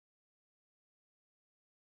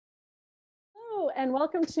and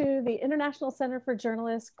welcome to the International Center for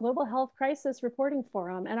Journalists Global Health Crisis Reporting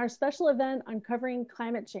Forum and our special event uncovering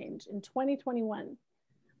climate change in 2021.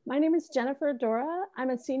 My name is Jennifer Dora. I'm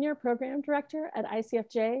a senior program director at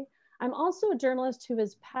ICFJ. I'm also a journalist who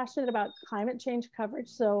is passionate about climate change coverage,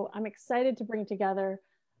 so I'm excited to bring together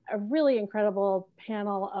a really incredible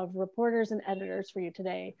panel of reporters and editors for you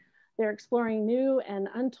today. They're exploring new and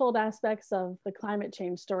untold aspects of the climate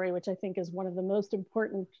change story, which I think is one of the most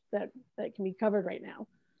important that can be covered right now.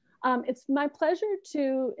 It's my pleasure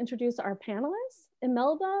to introduce our panelists.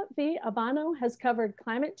 Imelda V. Abano has covered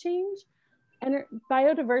climate change,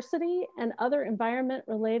 biodiversity, and other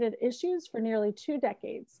environment-related issues for nearly 2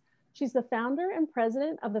 decades. She's the founder and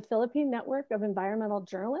president of the Philippine Network of Environmental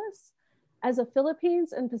Journalists. As a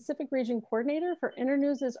Philippines and Pacific Region coordinator for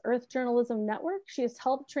Internews' Earth Journalism Network, she has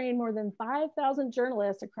helped train more than 5,000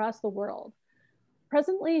 journalists across the world.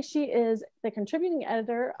 Presently, she is the contributing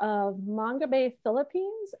editor of Mongabay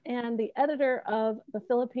Philippines and the editor of the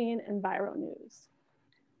Philippine Environews.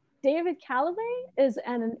 David Callaway is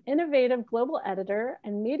an innovative global editor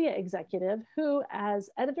and media executive who, as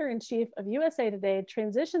editor-in-chief of USA Today,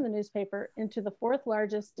 transitioned the newspaper into the 4th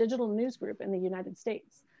largest digital news group in the United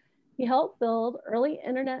States. He helped build early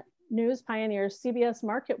internet news pioneer CBS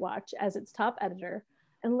MarketWatch as its top editor,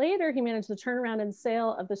 and later he managed the turnaround and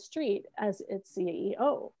sale of The Street as its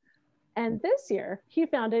CEO. And this year, he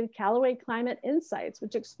founded Callaway Climate Insights,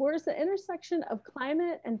 which explores the intersection of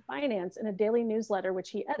climate and finance in a daily newsletter, which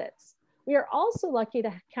he edits. We are also lucky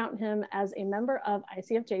to count him as a member of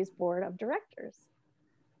ICFJ's board of directors.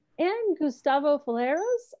 And Gustavo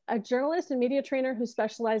Faleros, a journalist and media trainer who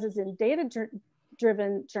specializes in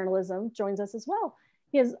data-driven journalism, joins us as well.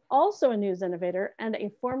 He is also a news innovator and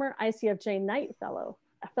a former ICFJ Knight Fellow,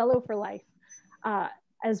 a fellow for life.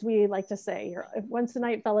 As we like to say, you're once a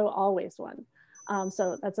Knight Fellow, always one.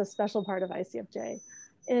 So that's a special part of ICFJ.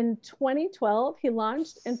 In 2012, he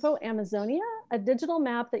launched Info Amazonia, a digital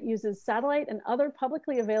map that uses satellite and other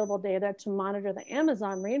publicly available data to monitor the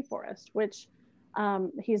Amazon rainforest, which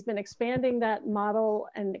he's been expanding that model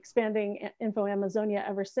and expanding Info Amazonia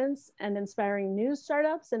ever since, and inspiring news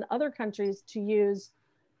startups in other countries to use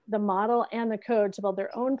the model and the code to build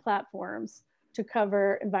their own platforms to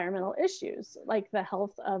cover environmental issues like the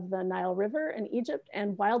health of the Nile River in Egypt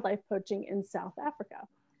and wildlife poaching in South Africa.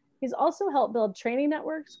 He's also helped build training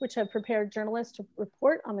networks, which have prepared journalists to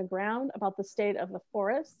report on the ground about the state of the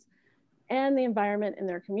forests and the environment in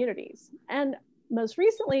their communities. And most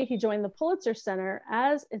recently, he joined the Pulitzer Center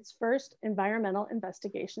as its first environmental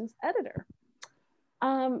investigations editor.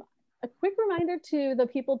 A quick reminder to the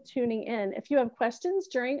people tuning in, if you have questions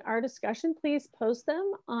during our discussion, please post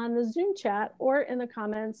them on the Zoom chat or in the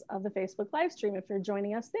comments of the Facebook live stream if you're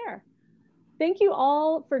joining us there. Thank you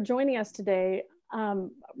all for joining us today.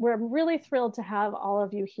 We're really thrilled to have all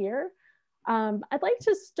of you here. I'd like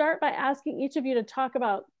to start by asking each of you to talk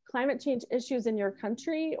about climate change issues in your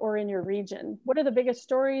country or in your region. What are the biggest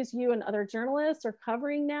stories you and other journalists are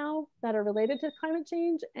covering now that are related to climate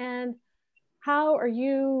change, and how are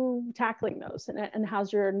you tackling those, and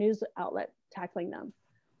how's your news outlet tackling them?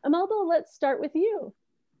 Imelda, let's start with you.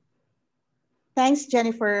 Thanks,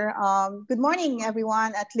 Jennifer. Good morning,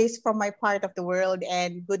 everyone, at least from my part of the world,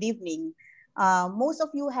 and good evening. Most of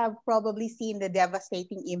you have probably seen the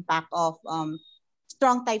devastating impact of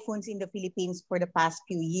strong typhoons in the Philippines for the past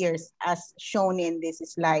few years, as shown in these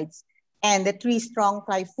slides. And the 3 strong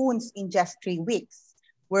typhoons in just 3 weeks,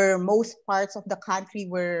 where most parts of the country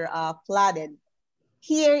were flooded.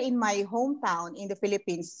 Here in my hometown in the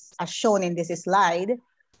Philippines, as shown in this slide,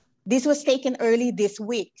 this was taken early this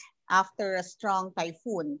week after a strong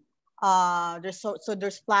typhoon.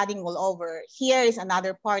 There's flooding all over. Here is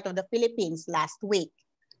another part of the Philippines last week.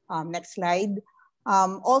 Next slide.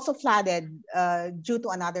 Also flooded due to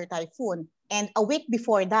another typhoon. And a week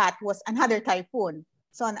before that was another typhoon.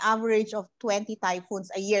 So an average of 20 typhoons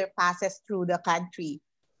a year passes through the country.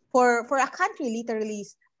 For a country literally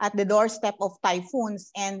at the doorstep of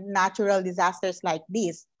typhoons and natural disasters like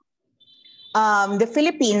this, the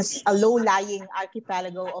Philippines, a low-lying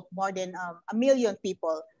archipelago of more than 1 million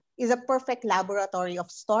people, is a perfect laboratory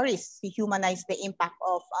of stories to humanize the impact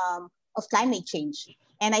of climate change.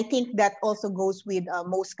 And I think that also goes with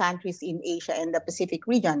most countries in Asia and the Pacific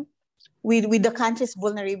region. With the country's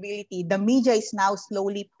vulnerability, the media is now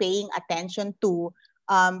slowly paying attention to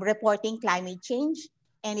reporting climate change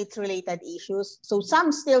and its related issues. So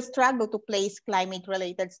some still struggle to place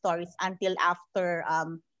climate-related stories until after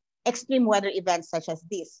extreme weather events such as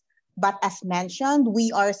this. But as mentioned,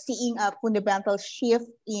 we are seeing a fundamental shift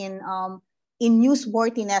in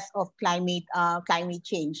newsworthiness of climate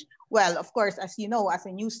change. Well, of course, as you know, as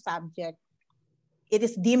a news subject, it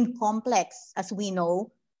is deemed complex, as we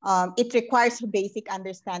know. It requires a basic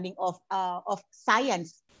understanding of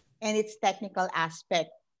science and its technical aspect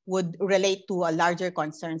would relate to a larger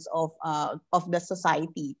concerns of the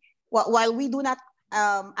society. While we do not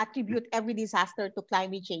attribute every disaster to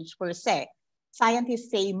climate change per se, scientists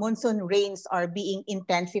say monsoon rains are being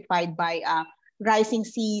intensified by rising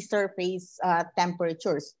sea surface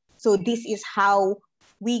temperatures. So this is how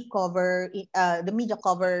we cover, the media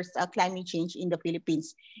covers climate change in the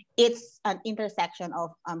Philippines. It's an intersection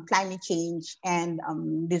of climate change and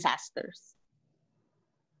disasters.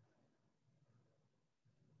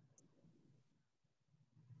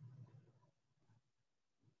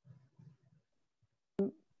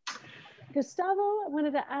 Gustavo, I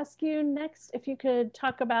wanted to ask you next if you could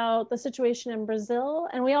talk about the situation in Brazil,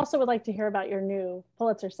 and we also would like to hear about your new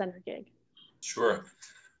Pulitzer Center gig. Sure.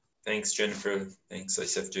 Thanks, Jennifer. Thanks,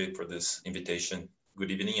 ICFJ, for this invitation. Good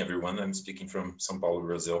evening, everyone. I'm speaking from São Paulo,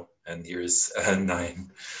 Brazil, and here is 9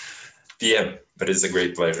 p.m., but it's a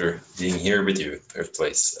great pleasure being here with you, third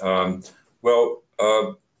place. I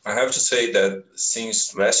have to say that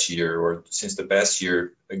since last year, or since the past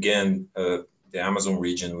year, again, the Amazon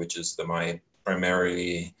region, which is my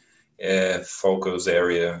primary focus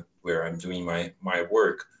area where I'm doing my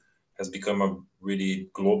work, has become a really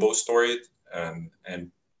global story.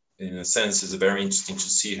 And in a sense, it's very interesting to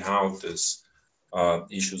see how this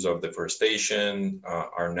issues of deforestation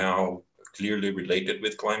are now clearly related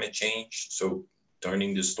with climate change. So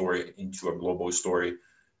turning the story into a global story.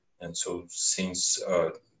 And so since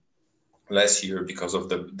last year, because of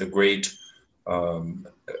the great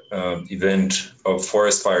event of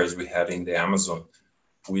forest fires we had in the Amazon,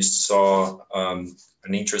 we saw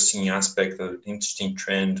an interesting aspect, an interesting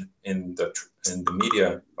trend in the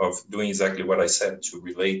media of doing exactly what I said, to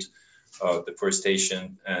relate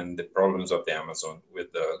deforestation and the problems of the Amazon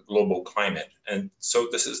with the global climate. And so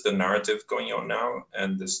this is the narrative going on now,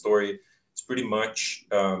 and the story is pretty much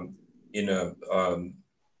in a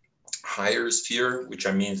higher sphere, which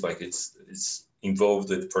I mean like it's involved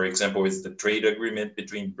with, for example, with the trade agreement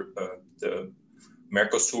between the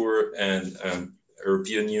Mercosur and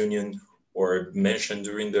European Union, or mentioned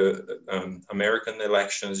during the American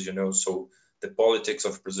elections, so the politics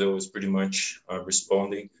of Brazil is pretty much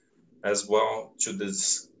responding as well to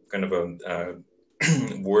this kind of a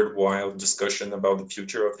worldwide discussion about the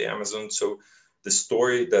future of the Amazon. So the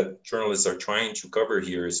story that journalists are trying to cover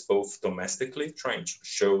here is both domestically trying to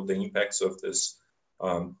show the impacts of this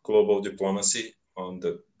global diplomacy on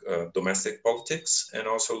the domestic politics, and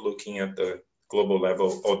also looking at the global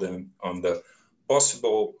level on the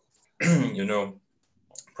possible,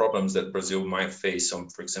 problems that Brazil might face on,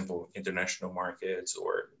 for example, international markets,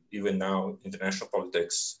 or even now international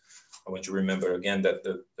politics. I want to remember again that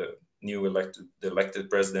the elected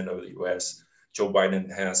president of the US, Joe Biden,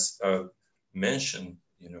 has mentioned,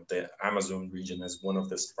 the Amazon region as one of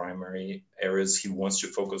the primary areas he wants to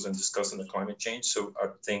focus on discussing the climate change. So I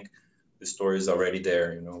think the story is already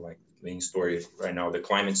there, like the main story right now, the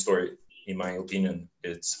climate story, in my opinion,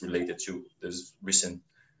 it's related to these recent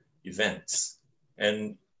events.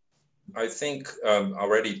 And I think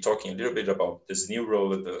already talking a little bit about this new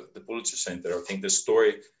role of the Pulitzer Center, I think the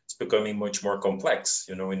story is becoming much more complex,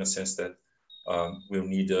 in a sense that we'll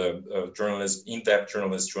need a journalist, in-depth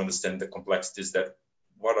journalists, to understand the complexities, that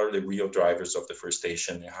what are the real drivers of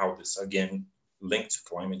deforestation and how this, again, linked to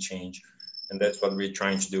climate change. And that's what we're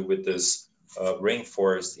trying to do with this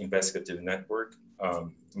Rainforest Investigative Network,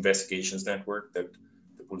 Investigations Network that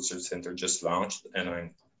the Pulitzer Center just launched, and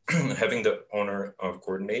I'm having the honor of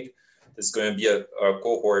coordinate. There's going to be a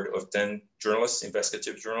cohort of 10 journalists,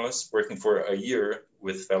 investigative journalists, working for a year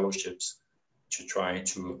with fellowships to try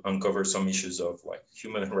to uncover some issues of like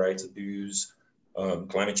human rights abuse,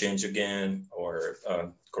 climate change again, or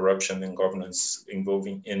corruption and governance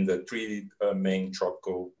involving in the 3 main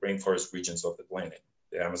tropical rainforest regions of the planet,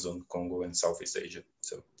 the Amazon, Congo, and Southeast Asia.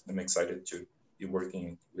 So I'm excited to be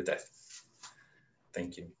working with that.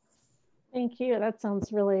 Thank you. Thank you. That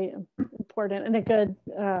sounds really important and a good,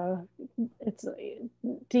 it's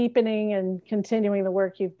deepening and continuing the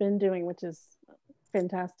work you've been doing, which is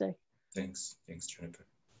fantastic. Thanks, Jennifer.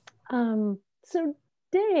 So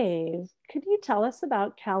Dave, could you tell us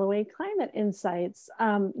about Callaway Climate Insights?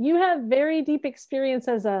 You have very deep experience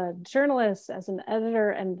as a journalist, as an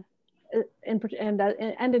editor, and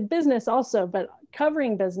in business also, but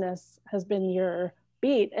covering business has been your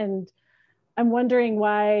beat. And I'm wondering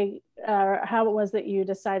why, how it was that you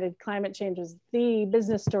decided climate change is the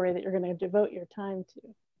business story that you're going to devote your time to.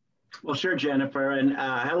 Well, sure, Jennifer. And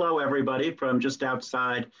hello, everybody from just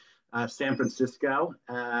outside San Francisco.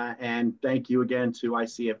 And thank you again to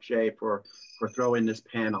ICFJ for throwing this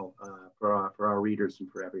panel for our readers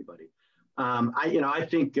and for everybody. I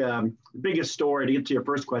think the biggest story, to get to your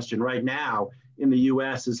first question, right now in the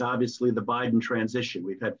US is obviously the Biden transition.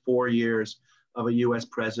 We've had 4 years of a US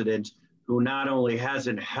president who not only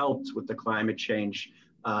hasn't helped with the climate change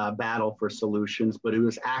battle for solutions, but who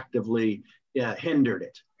has actively hindered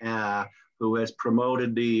it, who has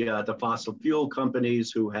promoted the fossil fuel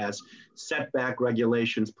companies, who has set back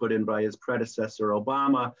regulations put in by his predecessor,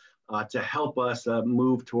 Obama, to help us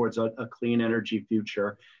move towards a clean energy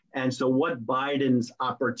future. And so what Biden's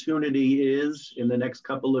opportunity is in the next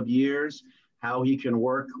couple of years, how he can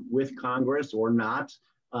work with Congress or not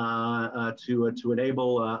to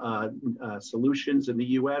enable solutions in the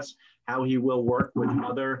US, how he will work with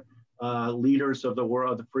other leaders of the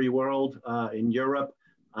world, the free world in Europe.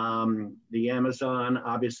 The Amazon,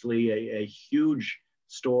 obviously a huge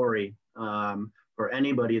story for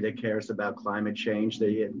anybody that cares about climate change.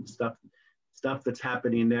 The stuff that's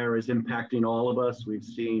happening there is impacting all of us. We've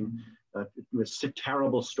seen this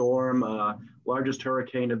terrible storm, largest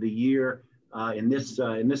hurricane of the year in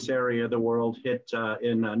this area of the world, hit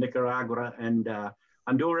in Nicaragua and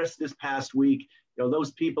Honduras this past week. You know,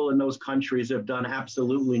 those people in those countries have done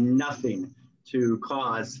absolutely nothing to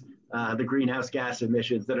cause the greenhouse gas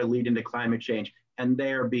emissions that are leading to climate change, and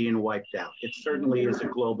they're being wiped out. It certainly is a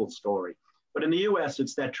global story. But in the US,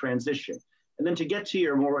 it's that transition. And then to get to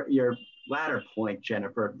your latter point,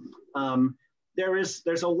 Jennifer,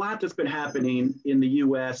 there's a lot that's been happening in the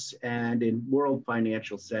US and in world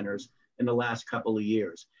financial centers in the last couple of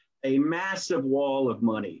years. A massive wall of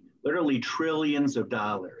money, literally trillions of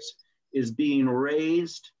dollars, is being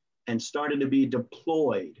raised and started to be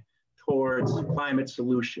deployed towards climate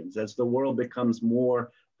solutions as the world becomes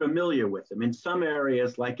more familiar with them. In some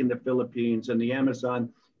areas, like in the Philippines and the Amazon,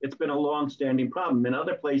 it's been a long-standing problem. In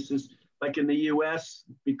other places, like in the US,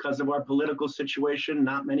 because of our political situation,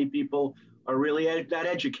 not many people are really that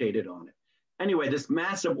educated on it. Anyway, this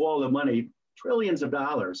massive wall of money, trillions of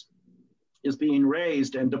dollars, is being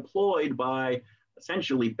raised and deployed by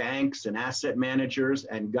essentially banks and asset managers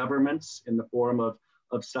and governments in the form of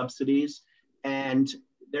subsidies. And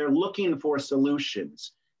they're looking for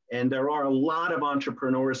solutions. And there are a lot of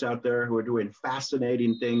entrepreneurs out there who are doing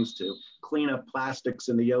fascinating things to clean up plastics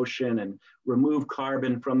in the ocean and remove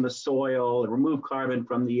carbon from the soil and remove carbon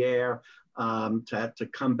from the air, to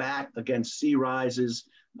combat against sea rises,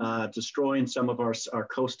 destroying some of our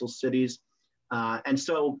coastal cities. And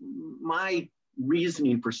so my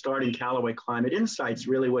reasoning for starting Callaway Climate Insights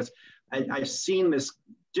really was, I've seen this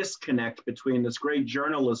disconnect between this great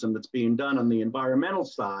journalism that's being done on the environmental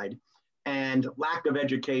side and lack of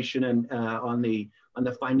education and on the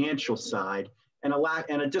financial side, and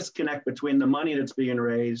a disconnect between the money that's being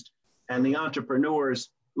raised and the entrepreneurs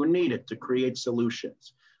who need it to create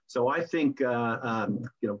solutions. So I think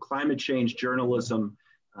climate change journalism,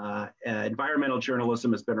 environmental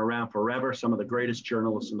journalism has been around forever. Some of the greatest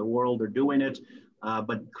journalists in the world are doing it,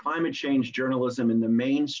 but climate change journalism in the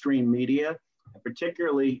mainstream media,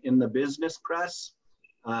 particularly in the business press,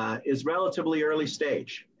 is relatively early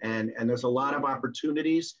stage. And there's a lot of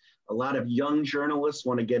opportunities. A lot of young journalists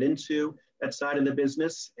want to get into that side of the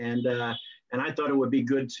business. And I thought it would be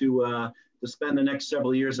good to spend the next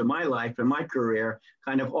several years of my life and my career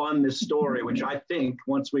kind of on this story, which I think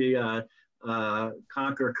once we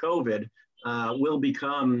conquer COVID, will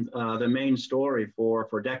become the main story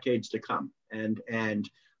for decades to come. And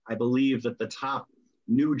I believe that the top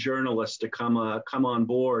new journalists to come on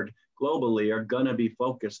board globally are going to be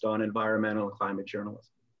focused on environmental and climate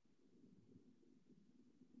journalism.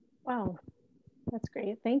 Wow, that's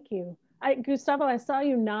great. Thank you. Gustavo, I saw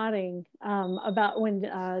you nodding about when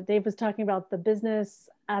Dave was talking about the business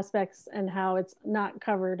aspects and how it's not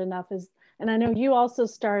covered enough. And I know you also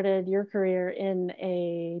started your career at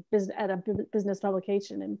a business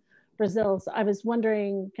publication in Brazil. So I was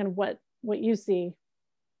wondering kind of what you see.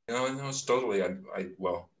 No, it's totally,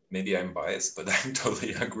 well, maybe I'm biased, but I'm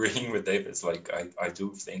totally agreeing with Dave. It's like, I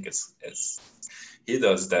do think it's he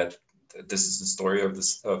does that. This is the story of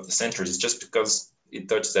the century. It's just because it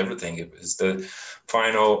touches everything. It's the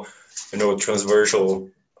final, transversal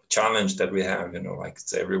challenge that we have, like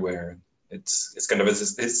it's everywhere. It's kind of,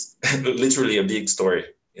 it's literally a big story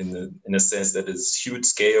in a sense that it's huge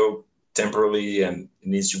scale temporally, and it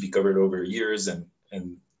needs to be covered over years and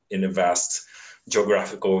in a vast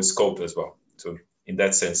geographical scope as well. So in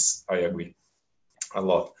that sense, I agree a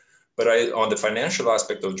lot. But on the financial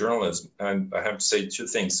aspect of journalism, I have to say two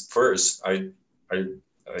things. First, I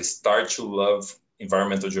start to love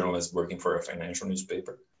environmental journalism working for a financial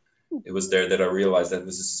newspaper. It was there that I realized that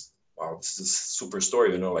this is wow, this is a super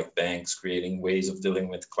story, like banks creating ways of dealing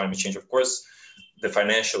with climate change. Of course, the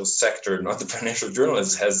financial sector, not the financial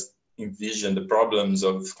journalist, has envisioned the problems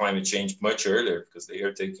of climate change much earlier because they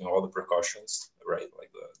are taking all the precautions, right?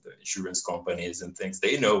 Like the insurance companies and things,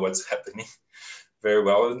 they know what's happening very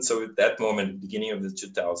well. And so at that moment, beginning of the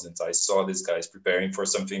 2000s, I saw these guys preparing for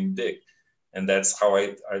something big. And that's how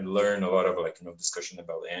I learned a lot of discussion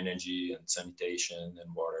about energy and sanitation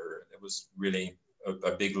and water. It was really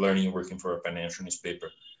a big learning working for a financial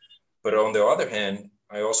newspaper. But on the other hand,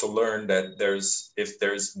 I also learned that if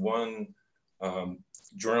there's one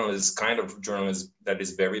journalist that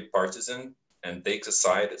is very partisan and takes a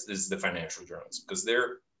side, is the financial journalists, because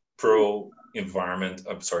they're pro-economic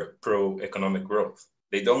growth.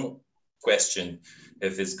 They don't question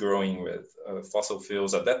if it's growing with fossil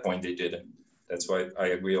fuels. At that point, they didn't. That's why I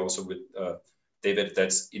agree also with David,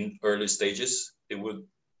 that's in early stages.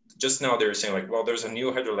 Just now they're saying well, there's a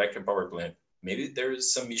new hydroelectric power plant. Maybe there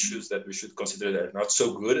is some issues that we should consider that are not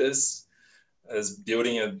so good as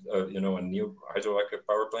building a new hydroelectric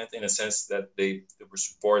power plant, in a sense that they were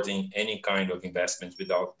supporting any kind of investment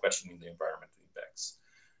without questioning the environmental impacts.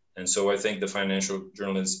 And so I think the financial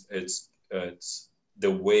journalism, it's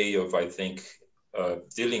the way of, I think,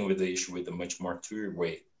 dealing with the issue with a much more clear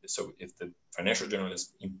way. So if the financial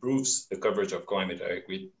journalist improves the coverage of climate, I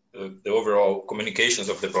agree, the overall communications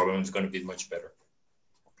of the problem is going to be much better.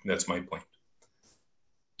 That's my point.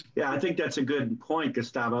 Yeah, I think that's a good point,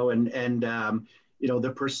 Gustavo. And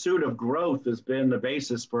the pursuit of growth has been the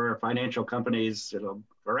basis for financial companies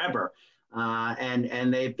forever.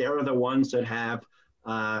 And they're the ones that have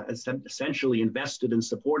essentially invested and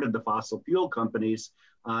supported the fossil fuel companies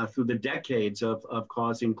through the decades of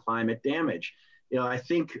causing climate damage. I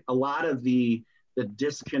think a lot of the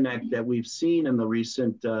disconnect that we've seen in the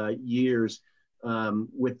recent years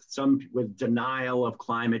with denial of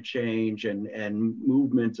climate change and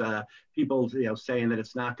movement, people saying that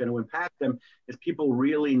it's not going to impact them, is people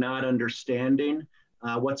really not understanding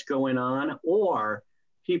what's going on, or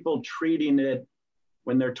people treating it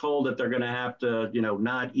when they're told that they're going to have to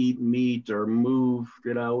not eat meat or move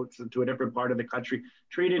to a different part of the country,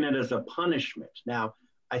 treating it as a punishment. Now,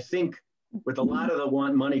 I think with a lot of the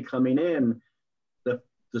money coming in,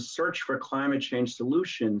 the search for climate change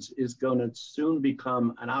solutions is going to soon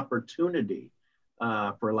become an opportunity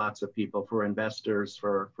for lots of people, for investors,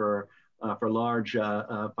 for large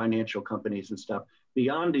financial companies and stuff,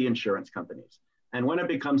 beyond the insurance companies. And when it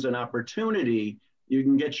becomes an opportunity, you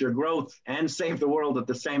can get your growth and save the world at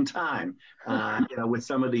the same time, with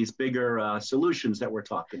some of these bigger solutions that we're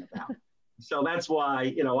talking about. So that's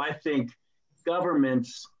why, I think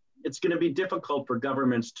governments, it's going to be difficult for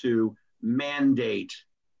governments to mandate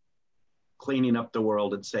cleaning up the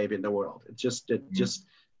world and saving the world.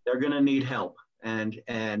 They're going to need help, and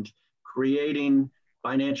creating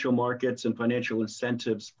financial markets and financial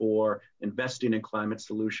incentives for investing in climate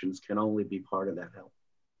solutions can only be part of that help.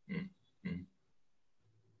 Mm-hmm.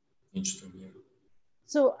 Interesting. Yeah.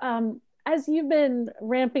 So as you've been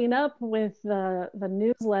ramping up with the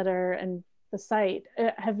newsletter and the site,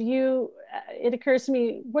 it occurs to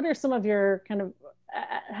me, what are some of your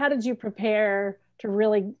how did you prepare to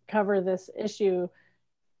really cover this issue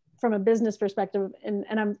from a business perspective?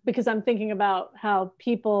 And because I'm thinking about how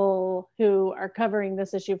people who are covering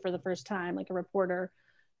this issue for the first time, like a reporter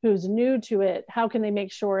who's new to it, how can they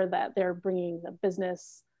make sure that they're bringing the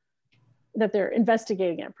business, that they're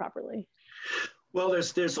investigating it properly? Well,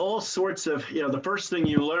 there's all sorts of, the first thing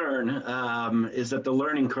you learn is that the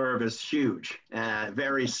learning curve is huge,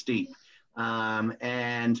 very steep.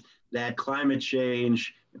 And that climate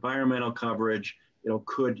change, environmental coverage,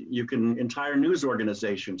 entire news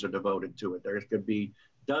organizations are devoted to it. There could be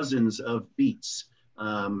dozens of beats,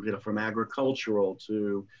 from agricultural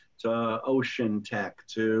to ocean tech,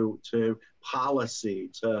 to policy,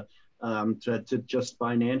 to just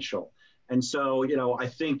financial. And so, I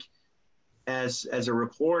think as a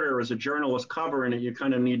reporter, as a journalist covering it, you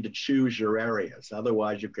kind of need to choose your areas.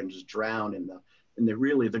 Otherwise, you can just drown in the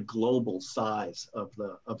global size of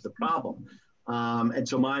the problem. And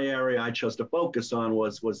so my area I chose to focus on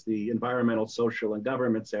was the environmental, social, and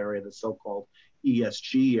governance area, the so-called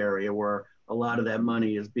ESG area, where a lot of that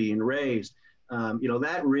money is being raised.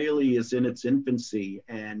 That really is in its infancy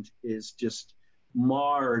and is just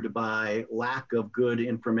marred by lack of good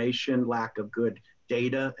information, lack of good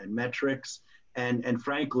data and metrics, and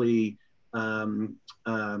frankly,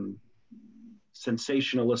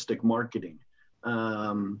 sensationalistic marketing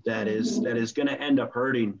that is going to end up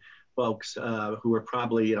hurting folks who are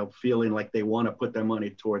probably feeling like they want to put their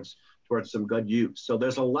money towards some good use. So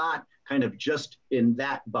there's a lot kind of just in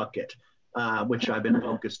that bucket which I've been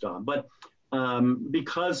focused on. But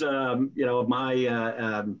because of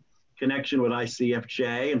my connection with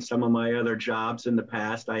ICFJ and some of my other jobs in the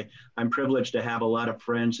past, I'm privileged to have a lot of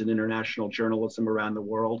friends in international journalism around the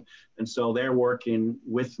world. And so they're working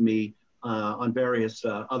with me on various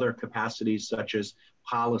other capacities, such as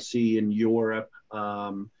policy in Europe,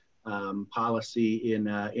 policy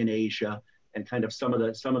in Asia, and kind of some of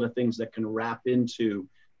the things that can wrap into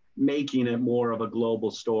making it more of a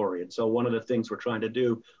global story. And so one of the things we're trying to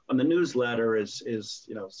do on the newsletter is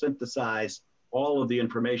synthesize all of the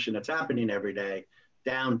information that's happening every day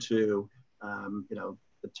down to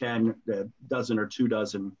the dozen or 2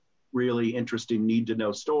 dozen really interesting need to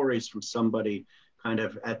know stories from somebody kind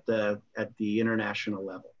of at the international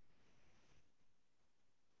level.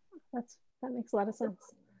 That makes a lot of sense.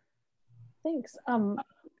 Thanks.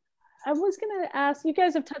 I was going to ask, you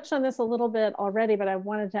guys have touched on this a little bit already, but I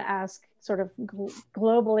wanted to ask sort of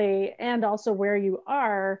globally and also where you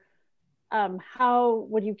are, how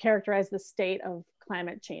would you characterize the state of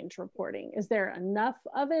climate change reporting? Is there enough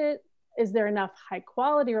of it? Is there enough high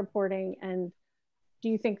quality reporting? And do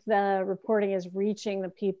you think the reporting is reaching the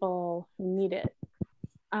people who need it?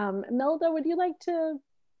 Melda, would you like to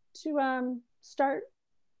start?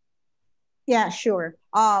 Yeah, sure.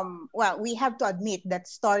 Well, we have to admit that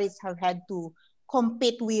stories have had to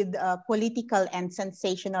compete with political and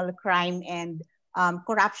sensational crime and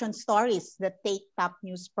corruption stories that take top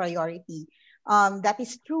news priority. That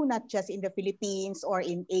is true not just in the Philippines or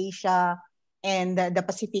in Asia and the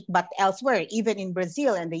Pacific, but elsewhere, even in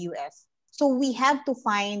Brazil and the US. So we have to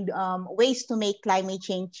find ways to make climate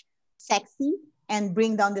change sexy and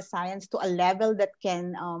bring down the science to a level that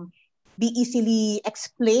can be easily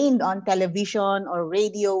explained on television or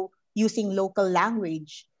radio using local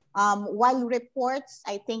language. While reports,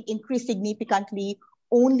 I think, increase significantly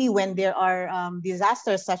only when there are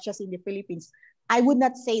disasters such as in the Philippines, I would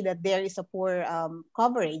not say that there is a poor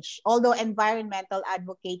coverage, although environmental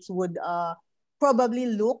advocates would probably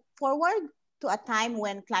look forward to a time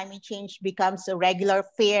when climate change becomes a regular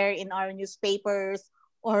fare in our newspapers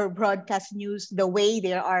or broadcast news, the way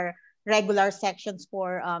there are regular sections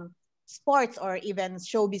for sports or even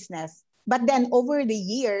show business. But then over the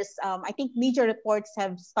years, I think media reports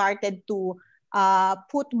have started to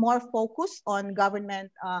put more focus on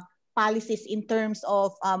government policies in terms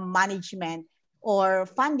of management or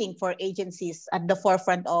funding for agencies at the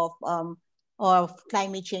forefront of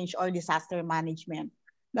climate change or disaster management.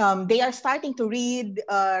 They are starting to read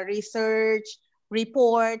research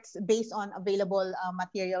reports based on available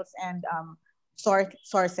materials and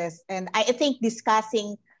sources. And I think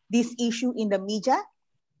discussing this issue in the media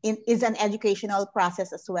is an educational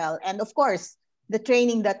process as well. And of course, the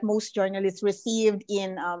training that most journalists received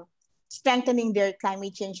in strengthening their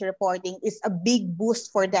climate change reporting is a big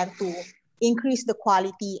boost for them to increase the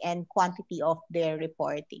quality and quantity of their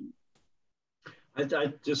reporting.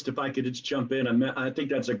 I just, if I could just jump in, I think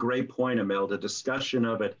that's a great point, Amel. The discussion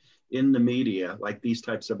of it in the media, like these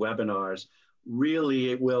types of webinars,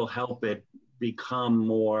 really it will help it become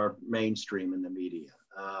more mainstream in the media.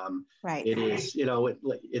 Right. It is,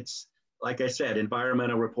 it's like I said,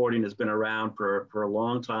 environmental reporting has been around for a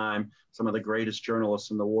long time. Some of the greatest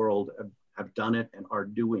journalists in the world have done it and are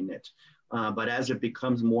doing it. But as it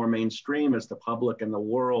becomes more mainstream, as the public and the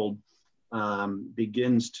world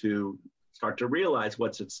begins to start to realize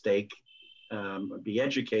what's at stake, be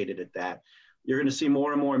educated at that, you're going to see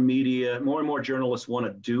more and more media, more and more journalists want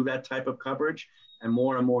to do that type of coverage, and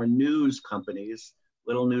more news companies,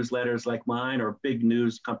 little newsletters like mine or big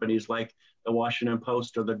news companies like the Washington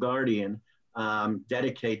Post or the Guardian,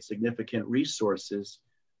 dedicate significant resources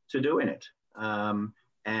to doing it.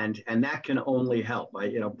 And that can only help.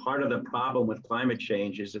 Part of the problem with climate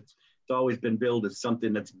change is it's always been billed as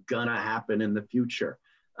something that's gonna happen in the future.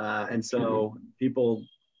 And so people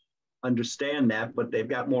understand that, but they've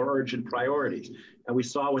got more urgent priorities. And we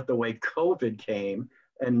saw with the way COVID came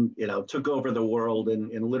and took over the world in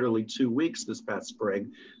literally 2 weeks this past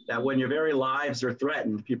spring, that when your very lives are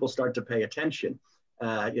threatened, people start to pay attention.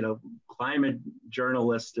 Climate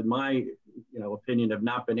journalists, in my opinion, have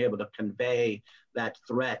not been able to convey that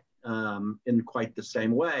threat in quite the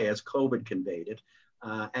same way as COVID conveyed it.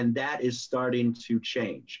 And that is starting to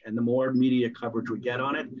change. And the more media coverage we get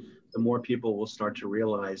on it, the more people will start to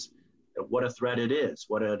realize what a threat it is,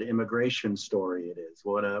 what an immigration story it is,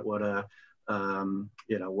 what a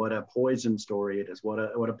poison story it is, what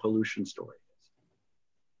a pollution story it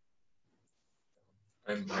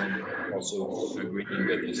is. I'm also agreeing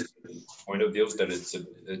with this point of view that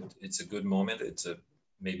it's a good moment. It's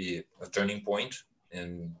maybe a turning point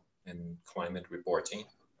in climate reporting.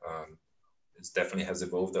 definitely has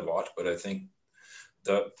evolved a lot, but I think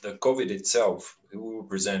the COVID itself, it will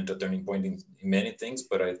present a turning point in many things,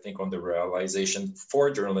 but I think on the realization for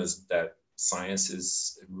journalists that science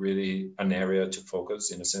is really an area to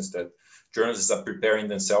focus, in a sense that journalists are preparing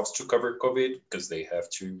themselves to cover COVID because they have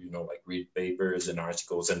to, like read papers and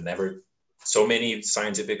articles, and never so many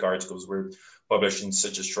scientific articles were published in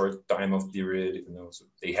such a short time of period, so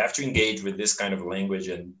they have to engage with this kind of language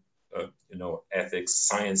and, ethics,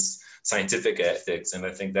 scientific ethics. And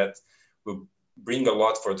I think that will bring a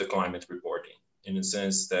lot for the climate reporting, in a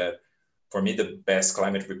sense that for me, the best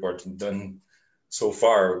climate reporting done so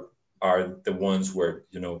far are the ones where,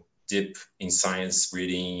 deep in science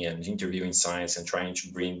reading and interviewing science and trying to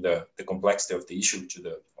bring the complexity of the issue to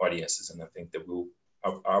the audiences. And I think that we're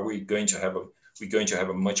going to have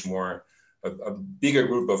a much more, a bigger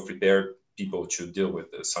group of prepared people to deal with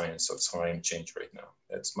the science of climate change right now.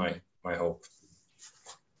 That's my hope.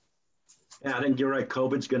 Yeah, I think you're right.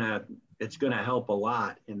 COVID's it's gonna help a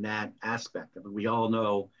lot in that aspect. I mean, we all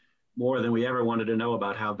know more than we ever wanted to know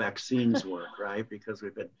about how vaccines work, right? Because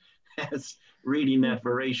we've been reading that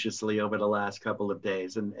voraciously over the last couple of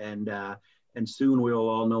days, and soon we'll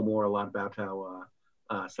all know a lot about how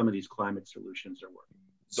some of these climate solutions are working.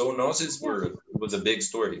 Zoonoses was a big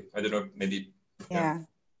story. I don't know, maybe. Yeah.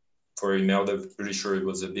 For Imelda, pretty sure it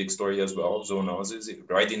was a big story as well. Zoonoses,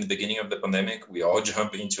 right in the beginning of the pandemic, we all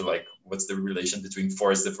jump into like, what's the relation between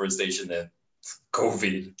forest deforestation and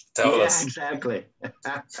COVID? Tell us. Exactly.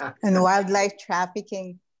 And wildlife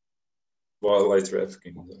trafficking. Wildlife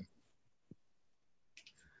trafficking.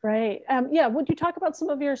 Right. Would you talk about some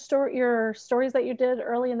of your stories that you did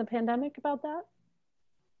early in the pandemic about that?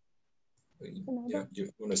 Yeah, you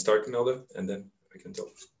want to start, Imelda, and then I can tell.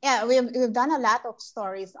 Yeah, we've done a lot of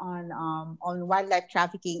stories on wildlife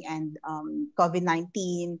trafficking and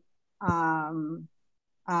COVID-19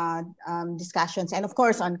 discussions, and of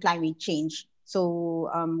course on climate change. So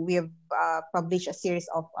we have published a series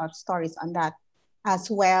of stories on that, as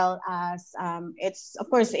well as it's of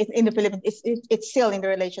course in the Philippines. It's still in the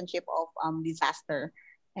relationship of disaster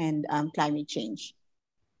and climate change.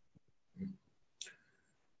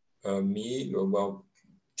 Well,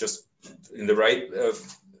 just in the right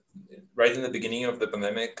in the beginning of the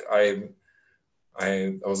pandemic,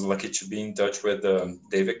 I was lucky to be in touch with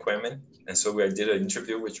David Quammen, and so I did an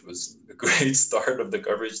interview, which was a great start of the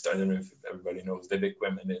coverage. I don't know if everybody knows David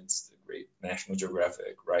Quammen. It's a great National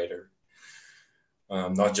Geographic writer.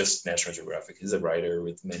 Not just National Geographic, he's a writer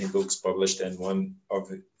with many books published, and one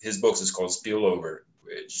of his books is called Spillover,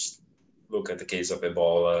 which look at the case of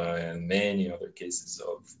Ebola and many other cases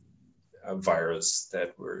of virus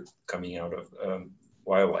that were coming out of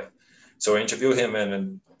wildlife. So I interviewed him,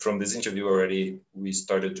 and from this interview already, we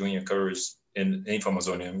started doing a coverage in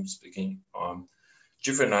InfoAmazonia, I'm speaking on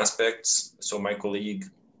different aspects. So my colleague,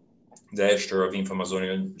 the editor of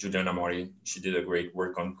InfoAmazonia, Juliana Mori, she did a great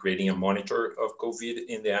work on creating a monitor of COVID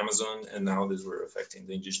in the Amazon and how these were affecting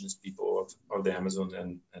the indigenous people of the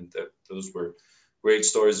Amazon. And those were great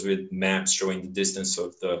stories with maps showing the distance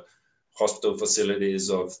of the hospital facilities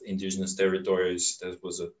of indigenous territories. That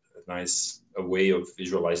was a nice way of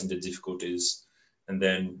visualizing the difficulties, and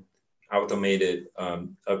then automated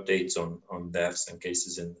updates on deaths and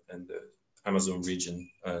cases in the Amazon region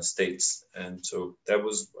states. And so that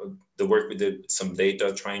was the work we did, some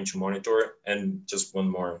data trying to monitor. And just one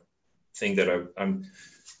more thing that I'm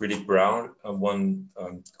really proud of, one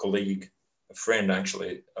colleague, a friend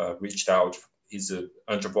actually reached out. He's an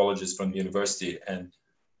anthropologist from the university and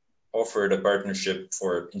offered a partnership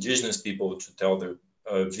for indigenous people to tell their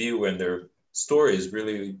view and their stories,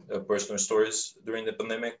 really personal stories during the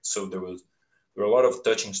pandemic. So there were a lot of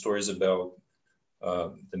touching stories about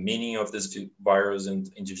the meaning of this virus in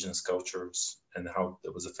indigenous cultures and how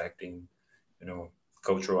that was affecting,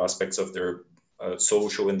 cultural aspects of their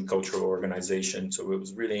social and cultural organization. So it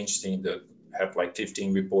was really interesting to have like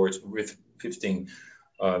 15 reports with 15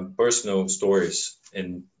 personal stories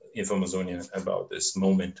in InfoAmazonia about this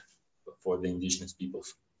moment for the indigenous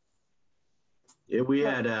peoples.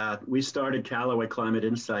 Yeah, we started Callaway Climate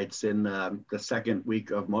Insights in the second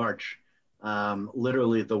week of March,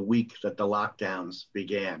 literally the week that the lockdowns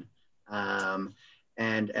began.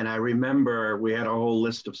 And I remember we had a whole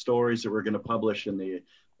list of stories that we're going to publish in the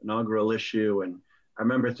inaugural issue. And I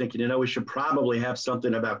remember thinking, we should probably have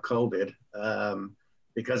something about COVID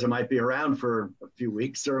because it might be around for a few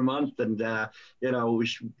weeks or a month. And,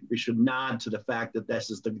 we should nod to the fact that this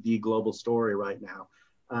is the global story right now.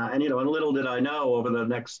 And little did I know, over the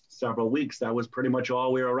next several weeks, that was pretty much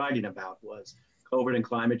all we were writing about was COVID and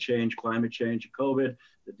climate change and COVID,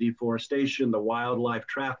 the deforestation, the wildlife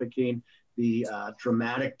trafficking, the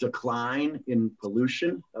dramatic decline in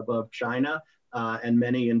pollution above China and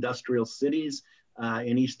many industrial cities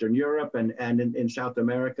in Eastern Europe and in South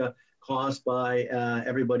America, caused by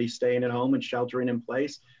everybody staying at home and sheltering in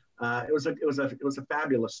place. It was a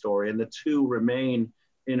fabulous story, and the two remain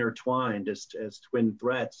intertwined as twin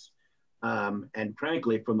threats. And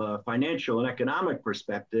frankly, from a financial and economic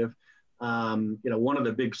perspective, one of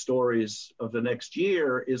the big stories of the next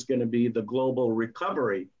year is going to be the global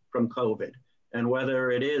recovery from COVID, and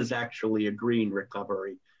whether it is actually a green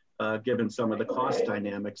recovery, given some of the cost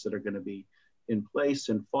dynamics that are going to be in place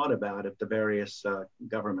and fought about at the various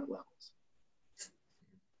government levels.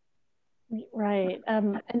 Right.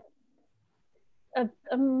 And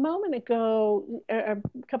a moment ago, a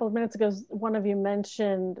couple of minutes ago, one of you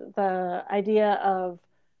mentioned the idea of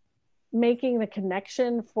making the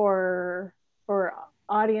connection for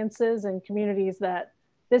audiences and communities that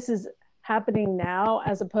this is happening now,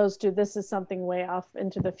 as opposed to this is something way off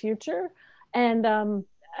into the future. And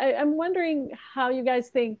I'm wondering how you guys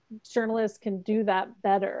think journalists can do that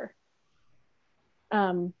better.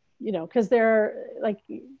 Because they're like,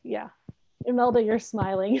 yeah. Imelda, you're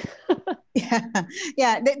smiling.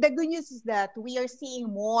 Yeah. The good news is that we are seeing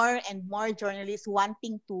more and more journalists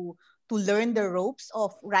wanting to learn the ropes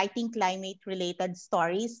of writing climate-related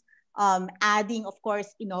stories, adding, of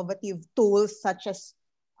course, innovative tools such as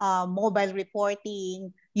mobile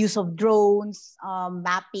reporting, use of drones,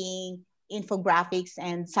 mapping, infographics,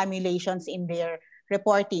 and simulations in their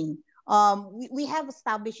reporting. We have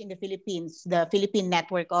established in the Philippines the Philippine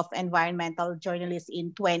Network of Environmental Journalists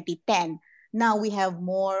in 2010. Now we have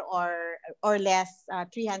more or less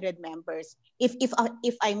 300 members. If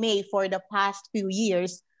I may, for the past few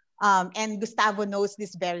years, and Gustavo knows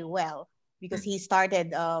this very well because he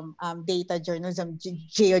started data journalism,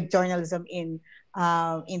 geojournalism in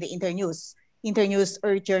the Internews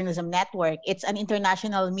Earth Journalism Network. It's an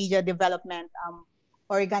international media development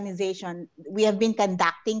organization. We have been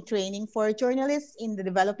conducting training for journalists in the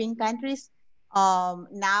developing countries.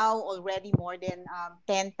 Now already more than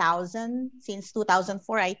 10,000 since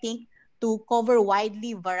 2004, I think, to cover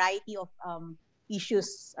widely variety of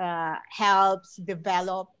issues, helps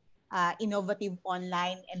develop innovative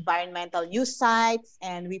online environmental news sites,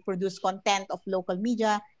 and we produce content of local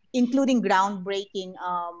media, including groundbreaking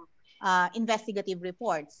investigative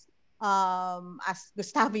reports. As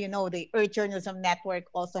Gustavo, the Earth Journalism Network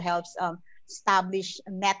also helps establish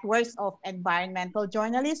networks of environmental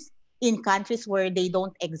journalists in countries where they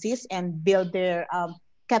don't exist and build their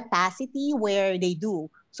capacity where they do.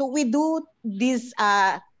 So we do this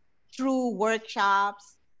through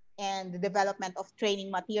workshops and the development of training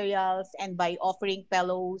materials, and by offering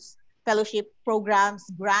fellowship programs,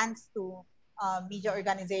 grants to media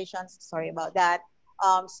organizations, sorry about that,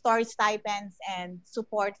 story stipends, and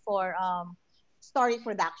support for story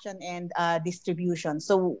production and distribution.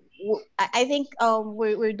 So I think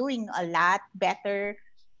we're doing a lot better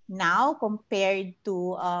now compared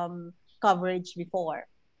to coverage before.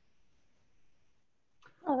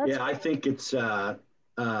 Oh, yeah, I think it's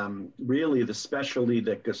really the specialty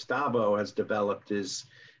that Gustavo has developed is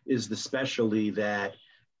the specialty that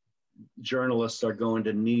journalists are going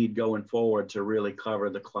to need going forward to really cover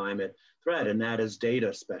the climate threat, and that is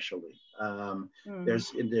data specialty.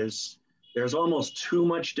 There's almost too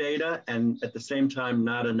much data, and at the same time,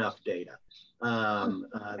 not enough data.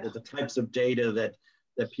 The types of data that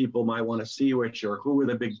people might want to see, which are who are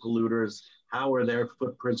the big polluters, how are their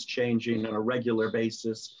footprints changing on a regular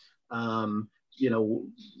basis,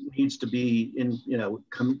 needs to be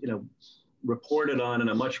reported on in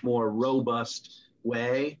a much more robust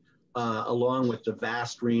way, along with the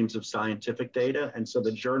vast reams of scientific data. And so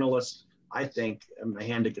the journalists, I think, I'm gonna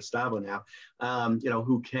hand to Gustavo now,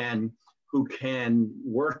 who can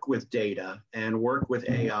work with data and work with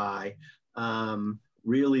AI,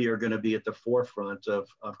 really are going to be at the forefront of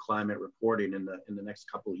climate reporting in the next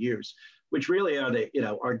couple of years, which really are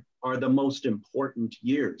the most important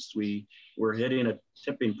years. We're hitting a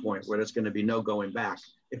tipping point where there's going to be no going back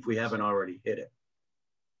if we haven't already hit it.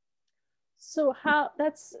 So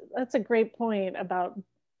that's a great point about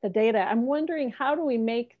the data. I'm wondering, how do we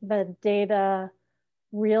make the data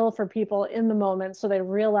real for people in the moment so they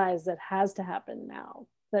realize that has to happen now,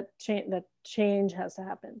 that change has to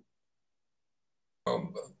happen?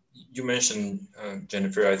 You mentioned,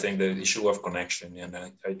 Jennifer, I think the issue of connection, and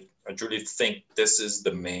I truly think this is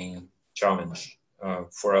the main challenge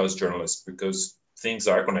for us journalists, because things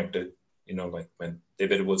are connected. Like when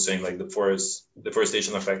David was saying, like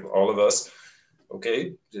deforestation affect all of us.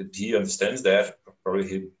 Okay, he understands that. Probably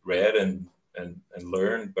he read and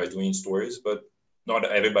learned by doing stories, but not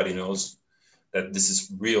everybody knows that this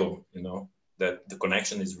is real, you know, that the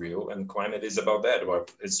connection is real, and climate is about that. Well,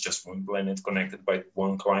 it's just one planet connected by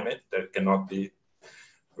one climate that cannot be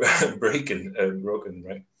broken,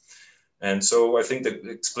 right? And so I think that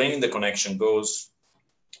explaining the connection goes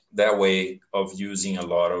that way of using a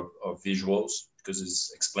lot of visuals, because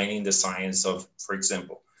it's explaining the science of, for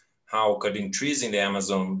example, how cutting trees in the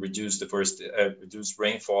Amazon reduce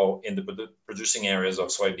rainfall in the producing areas of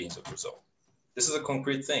soybeans of Brazil. This is a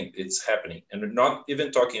concrete thing. It's happening. And we're not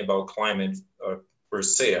even talking about climate per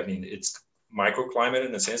se. I mean, it's microclimate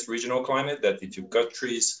in a sense, regional climate, that if you cut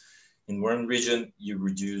trees in one region, you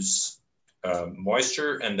reduce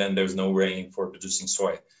moisture, and then there's no rain for producing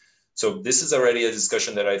soy. So this is already a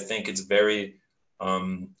discussion that I think it's very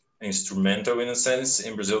instrumental in a sense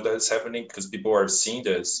in Brazil that is happening, because people are seeing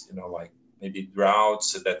this, you know, like maybe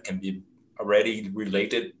droughts that can be already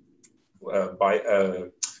related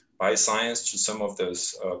by science to some of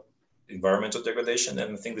those environmental degradation.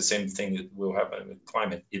 And I think the same thing will happen with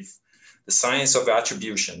climate. If the science of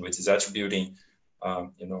attribution, which is attributing,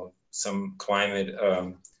 you know, some climate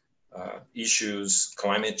issues,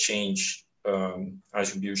 climate change,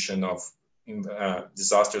 attribution of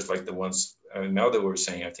disasters like the ones Melda were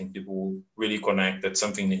saying, I think people will really connect that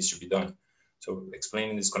something needs to be done. So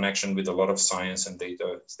explaining this connection with a lot of science and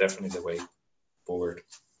data is definitely the way forward.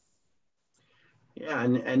 Yeah,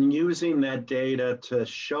 and using that data to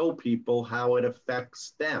show people how it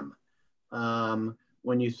affects them.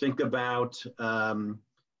 When you think about,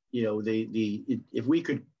 you know, if we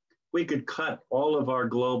could cut all of our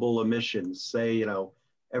global emissions, say, you know,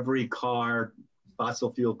 every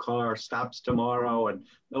fossil fuel car stops tomorrow and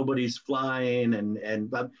nobody's flying, and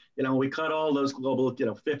you know, we cut all those global, you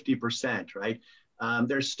know, 50%, right?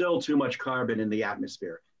 There's still too much carbon in the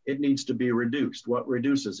atmosphere. It needs to be reduced. What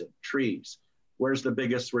reduces it? Trees. Where's the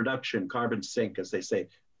biggest reduction? Carbon sink, as they say,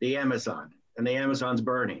 the Amazon, and the Amazon's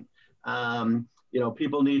burning. You know,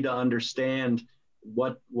 people need to understand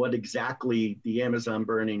what exactly the Amazon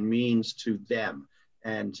burning means to them.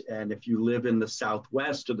 And if you live in the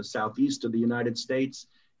Southwest or the Southeast of the United States,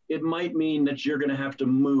 it might mean that you're going to have to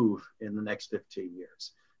move in the next 15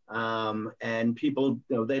 years. And people,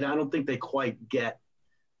 you know, I don't think they quite get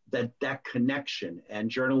that connection. And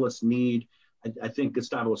journalists need, I think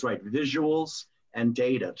Gustavo was right, visuals and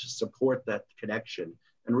data to support that connection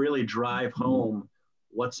and really drive home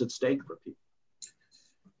what's at stake for people.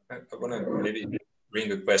 I want to maybe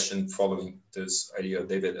bring a question following this idea,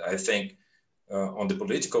 David. I think on the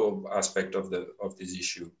political aspect of this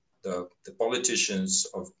issue, the politicians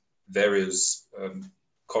of various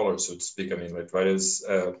colors, so to speak, I mean, like various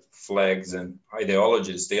flags and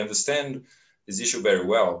ideologies, they understand this issue very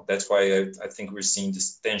well. That's why I think we're seeing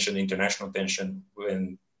this tension, international tension,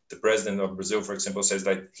 when the president of Brazil, for example, says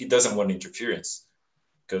that he doesn't want interference,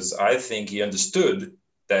 because I think he understood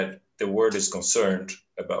that the world is concerned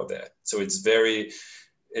about that. So it's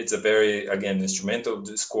a very, again, instrumental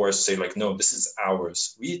discourse, say like, no, this is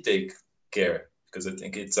ours. We take care, because I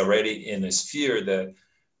think it's already in a sphere that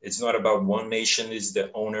it's not about one nation is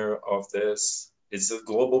the owner of this. It's a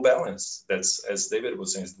global balance. That's, as David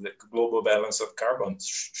was saying, the global balance of carbon.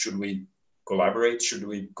 Should we collaborate? Should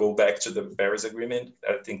we go back to the Paris Agreement?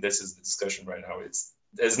 I think this is the discussion right now.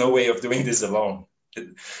 There's no way of doing this alone.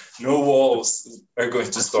 No walls are going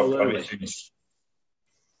to stop climate change.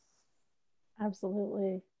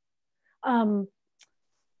 Absolutely.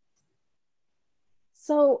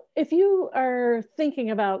 So if you are thinking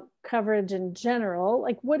about coverage in general,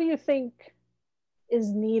 like what do you think is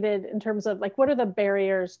needed in terms of like, what are the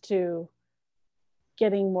barriers to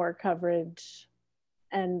getting more coverage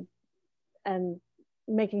and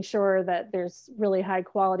making sure that there's really high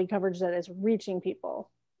quality coverage that is reaching people?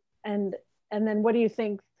 And then what do you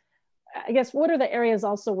think, I guess, what are the areas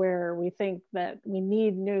also where we think that we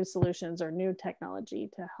need new solutions or new technology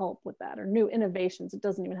to help with that, or new innovations? It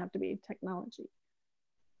doesn't even have to be technology.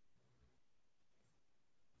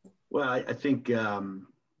 Well, I think, you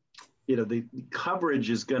know, the coverage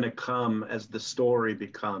is going to come as the story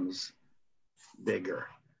becomes bigger.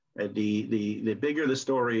 The bigger the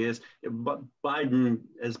story is, Biden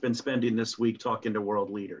has been spending this week talking to world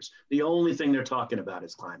leaders. The only thing they're talking about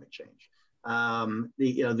is climate change. As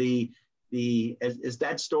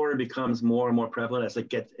that story becomes more and more prevalent, as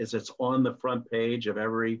it's on the front page of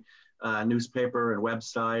every newspaper and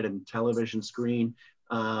website and television screen,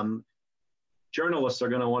 journalists are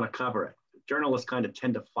going to want to cover it. Journalists kind of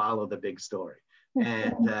tend to follow the big story,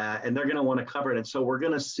 and they're going to want to cover it. And so we're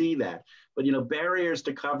going to see that. But, you know, barriers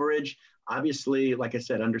to coverage, obviously, like I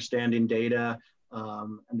said, understanding data,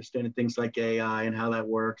 understanding things like AI and how that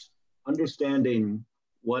works, understanding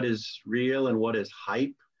what is real and what is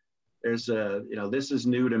hype. there's a, you know, this is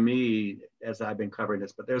new to me as I've been covering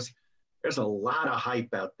this, but there's a lot of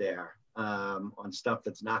hype out there on stuff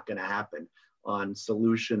that's not going to happen, on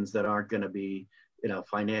solutions that aren't going to be, you know,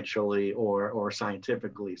 financially or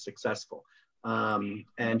scientifically successful.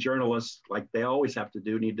 And journalists, like they always have to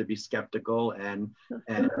do, need to be skeptical and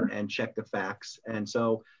check the facts. And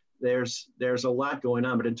so there's a lot going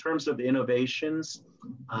on. But in terms of innovations,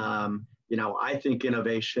 you know, I think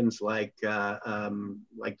innovations like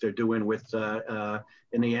they're doing with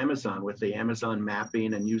in the Amazon, with the Amazon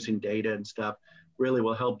mapping and using data and stuff, really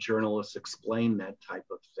will help journalists explain that type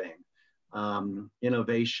of thing.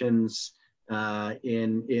 Innovations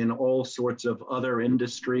in all sorts of other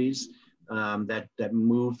industries that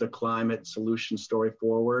move the climate solution story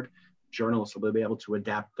forward, journalists will be able to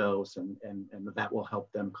adapt those, and that will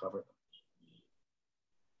help them cover them.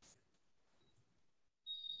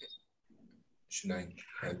 Should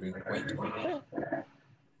I bring a point?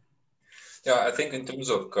 Yeah, I think in terms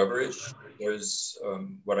of coverage, there's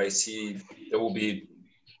what I see, there will be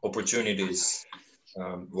opportunities,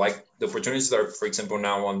 like the opportunities that are, for example,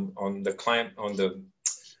 now on the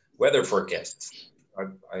weather forecasts.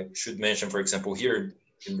 I should mention, for example, here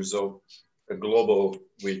in Brazil, the Globo,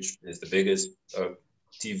 which is the biggest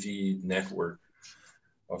TV network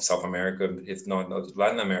of South America, if not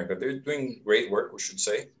Latin America, they're doing great work, we should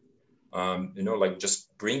say. You know, like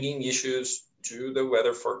just bringing issues to the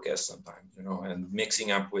weather forecast sometimes, you know, and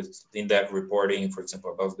mixing up with in-depth reporting, for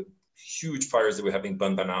example, about the huge fires that we have in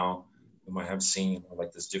Pantanal. You might have seen, you know,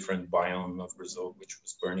 like this different biome of Brazil, which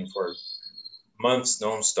was burning for months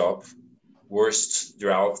non-stop, worst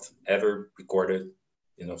drought ever recorded,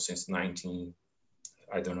 you know, since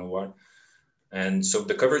I don't know what. And so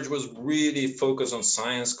the coverage was really focused on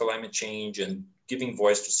science, climate change, and giving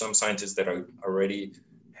voice to some scientists that are already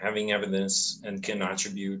having evidence and can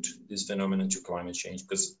attribute this phenomenon to climate change,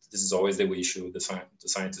 because this is always the issue. The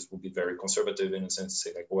scientists will be very conservative in a sense,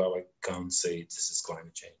 say like, well, I can't say this is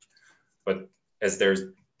climate change. But as there's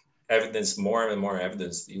evidence, more and more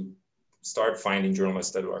evidence, you start finding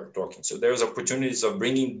journalists that are talking. So there's opportunities of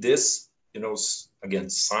bringing this, you know, again,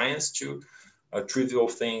 science to a trivial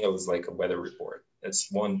thing as like a weather report.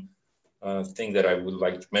 That's one thing that I would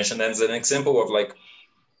like to mention as an example of like,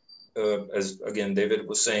 as again, David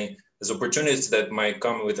was saying, there's opportunities that might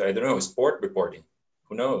come with, I don't know, sport reporting.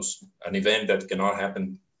 Who knows? An event that cannot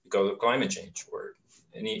happen because of climate change, or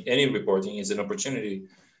any reporting is an opportunity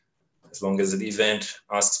as long as the event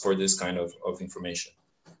asks for this kind of information.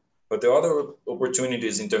 But the other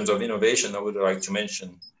opportunities in terms of innovation I would like to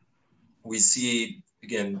mention, we see,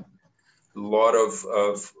 again, a lot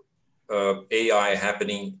of AI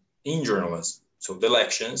happening in journalism. So the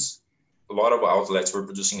elections, a lot of outlets were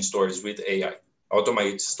producing stories with AI,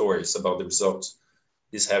 automated stories about the results.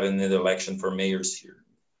 This happened in the election for mayors here.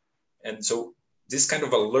 And so this kind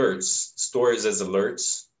of alerts, stories as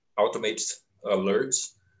alerts, automated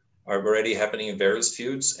alerts, are already happening in various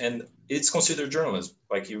fields, and it's considered journalism.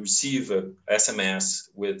 Like you receive a SMS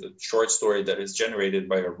with a short story that is generated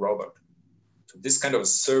by a robot. So this kind of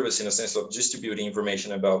service, in a sense of distributing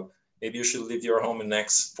information about maybe you should leave your home in the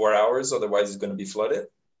next 4 hours, otherwise it's going to be flooded,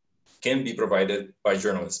 can be provided by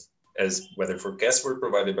journalists, as weather forecasts were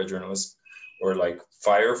provided by journalists, or like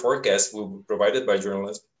fire forecasts will be provided by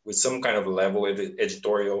journalists with some kind of level of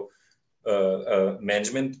editorial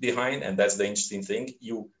management behind. And that's the interesting thing.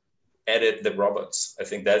 You edit the robots. I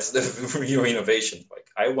think that's the real innovation. Like,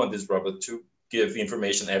 I want this robot to give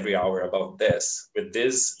information every hour about this with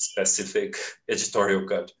this specific editorial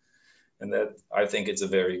cut. And that, I think it's a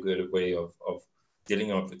very good way of dealing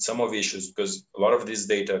with some of the issues, because a lot of this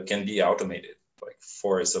data can be automated, like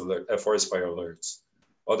forest fire alerts,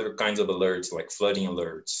 other kinds of alerts like flooding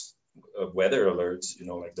alerts, weather alerts, you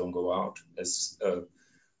know, like don't go out, as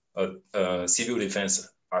civil defense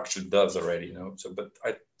actually does already, you know. So, but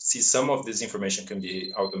I see some of this information can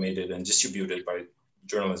be automated and distributed by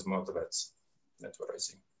journalism outlets. That's what I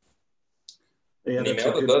see. Yeah, and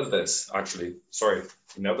Imelda does this, actually. Sorry,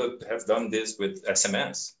 Imelda has done this with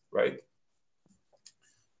SMS, right?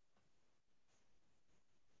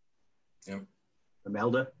 Yeah.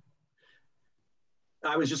 Imelda?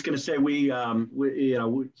 I was just going to say, we you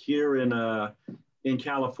know, here in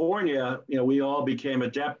California, you know, we all became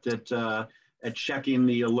adept at checking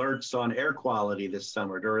the alerts on air quality this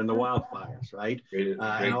summer during the wildfires, right?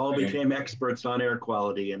 And all became experts on air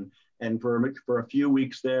quality. And for a few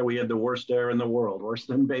weeks there, we had the worst air in the world, worse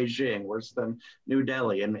than Beijing, worse than New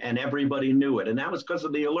Delhi, and everybody knew it. And that was because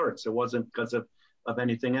of the alerts. It wasn't because of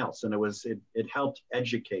anything else. And it helped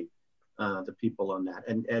educate the people on that.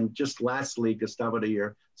 And just lastly, Gustavo, to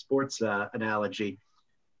your sports analogy,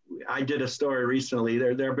 I did a story recently.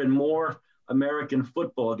 There have been more American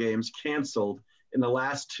football games canceled in the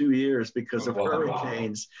last 2 years because of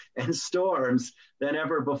hurricanes and storms than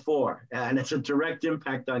ever before. And it's a direct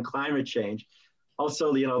impact on climate change.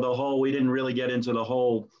 Also, the whole, we didn't really get into the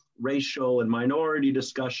whole racial and minority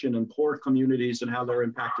discussion and poor communities and how they're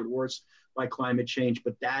impacted worse by climate change.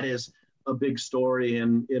 But that is a big story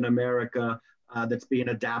in America that's being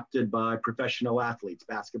adapted by professional athletes,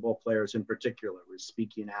 basketball players in particular, who are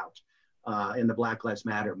speaking out in the Black Lives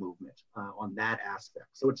Matter movement on that aspect.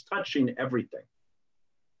 So it's touching everything.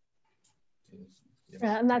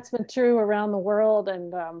 Yeah, and that's been true around the world,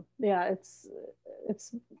 and yeah,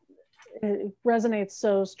 it resonates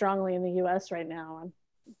so strongly in the U.S. right now, and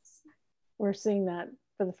we're seeing that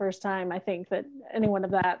for the first time. I think that anyone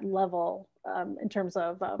of that level, in terms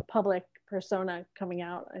of public persona, coming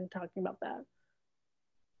out and talking about that.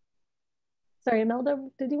 Sorry, Imelda,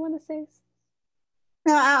 did you want to say?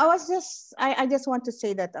 No, I just want to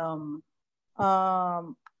say that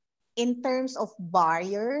in terms of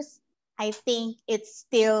barriers, I think it's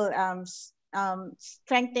still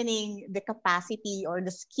strengthening the capacity or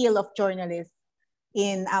the skill of journalists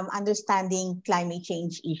in understanding climate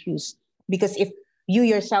change issues. Because if you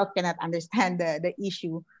yourself cannot understand the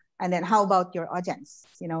issue, and then how about your audience?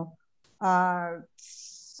 So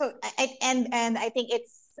I think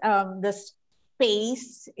it's the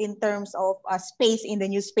space in terms of space in the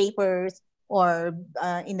newspapers or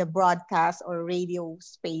in the broadcast or radio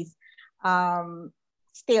space.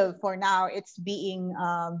 Still, for now, it's being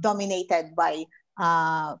dominated by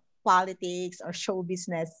politics or show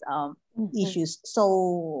business issues.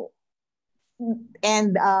 So,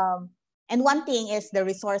 and one thing is the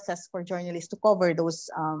resources for journalists to cover those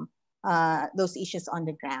issues on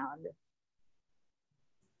the ground.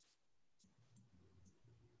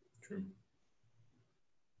 True.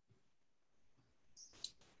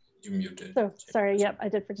 You muted. So sorry, yep, I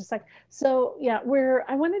did for just a sec. So yeah,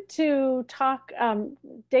 I wanted to talk,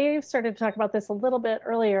 Dave started to talk about this a little bit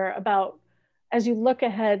earlier about, as you look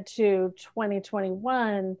ahead to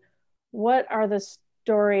 2021, what are the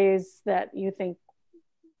stories that you think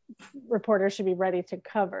reporters should be ready to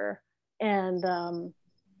cover? And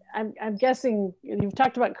I'm guessing, you've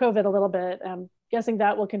talked about COVID a little bit, I'm guessing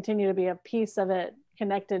that will continue to be a piece of it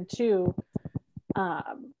connected to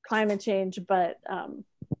climate change, but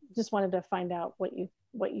just wanted to find out what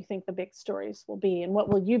you think the big stories will be, and what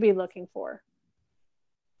will you be looking for?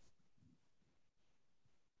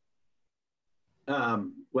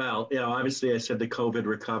 Well, obviously I said the COVID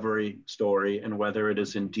recovery story, and whether it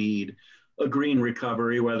is indeed a green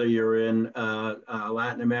recovery, whether you're in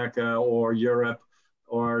Latin America or Europe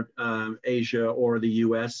or Asia or the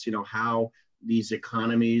US, how these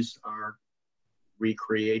economies are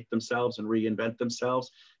recreate themselves and reinvent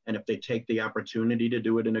themselves. And if they take the opportunity to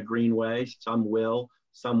do it in a green way, some will,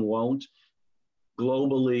 some won't.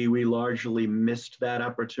 Globally, we largely missed that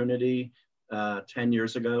opportunity 10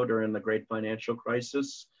 years ago during the great financial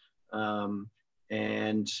crisis.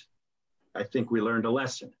 And I think we learned a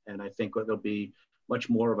lesson, and I think there'll be much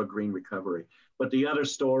more of a green recovery. But the other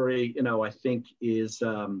story, I think is,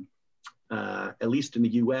 at least in the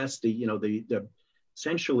US,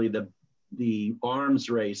 essentially the arms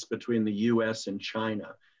race between the US and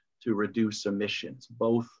China to reduce emissions,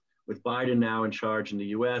 both with Biden now in charge in the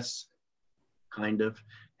US, kind of,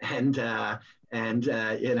 and Xi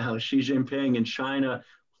Jinping in China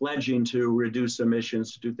pledging to reduce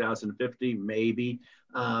emissions to 2050, maybe.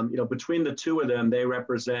 Between the two of them, they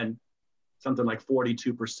represent something like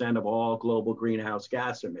 42% of all global greenhouse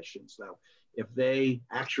gas emissions. So if they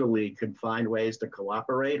actually could find ways to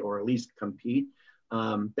cooperate or at least compete,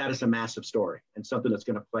 that is a massive story and something that's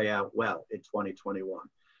going to play out well in 2021.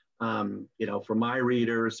 For my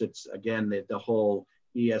readers, it's again the whole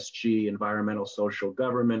ESG, environmental social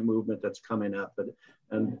government movement that's coming up,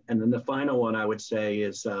 and then the final one I would say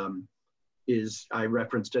is I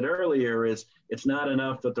referenced it earlier, is it's not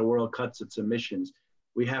enough that the world cuts its emissions.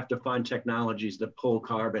 We have to find technologies that pull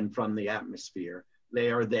carbon from the atmosphere.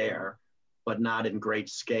 They are there, but not in great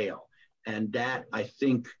scale, and that I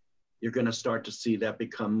think you're going to start to see that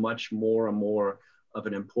become much more and more of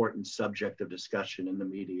an important subject of discussion in the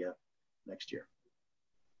media next year.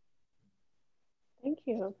 Thank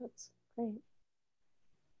you. That's great.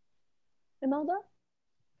 Imelda?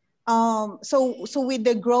 So with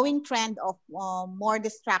the growing trend of more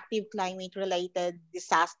destructive climate-related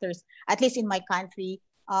disasters, at least in my country,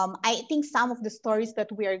 I think some of the stories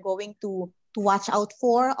that we are going to watch out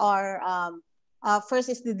for are, first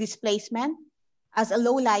is the displacement. As a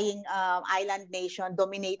low-lying island nation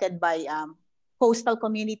dominated by coastal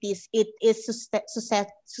communities, it is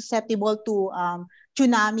susceptible to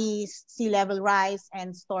tsunamis, sea level rise,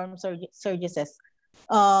 and storm surges.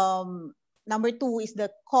 Number two is the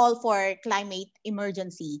call for climate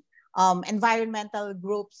emergency. Environmental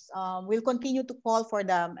groups will continue to call for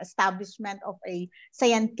the establishment of a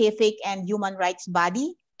scientific and human rights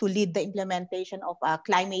body to lead the implementation of a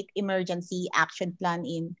climate emergency action plan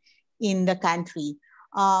in the country.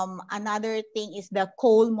 Another thing is the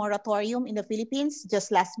coal moratorium in the Philippines.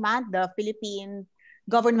 Just last month, the Philippine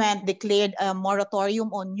government declared a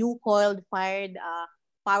moratorium on new coal-fired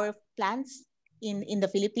power plants in the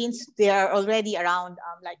Philippines. There are already around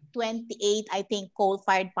like 28, I think,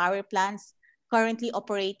 coal-fired power plants currently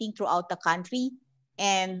operating throughout the country.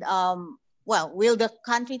 And well, will the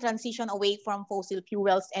country transition away from fossil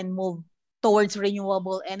fuels and move towards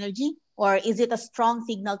renewable energy? Or is it a strong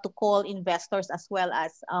signal to call investors as well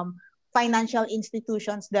as financial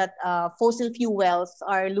institutions that fossil fuels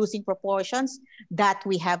are losing proportions? That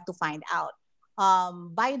we have to find out.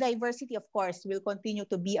 Biodiversity, of course, will continue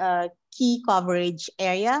to be a key coverage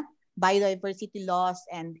area. Biodiversity loss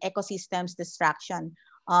and ecosystems destruction.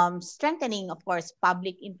 Strengthening, of course,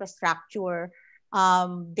 public infrastructure,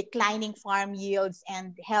 declining farm yields,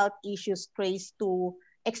 and health issues traced to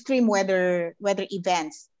extreme weather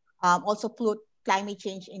events. Also put climate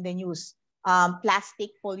change in the news. Plastic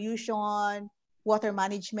pollution, water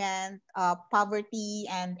management, poverty,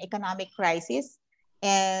 and economic crisis.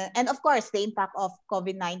 And of course, the impact of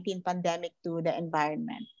COVID-19 pandemic to the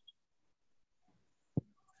environment.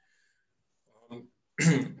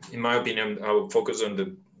 In my opinion, I will focus on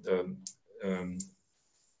the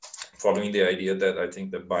following the idea that I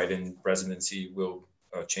think the Biden presidency will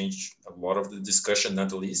change a lot of the discussion, not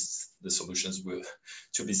the least the solutions will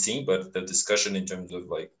to be seen, but the discussion in terms of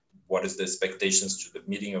like what is the expectations to the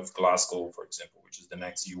meeting of Glasgow, for example, which is the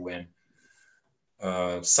next UN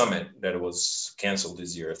summit that was canceled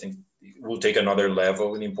this year. I think it will take another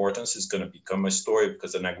level in importance. It's going to become a story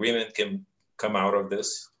because an agreement can come out of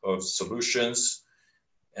this, of solutions,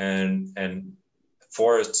 and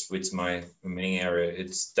forests, which is my main area,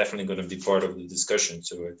 it's definitely going to be part of the discussion.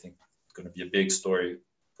 So I think it's going to be a big story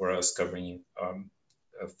for us covering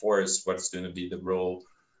forests, what's going to be the role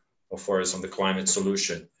of forests on the climate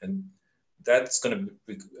solution. And that's going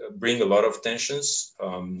to bring a lot of tensions.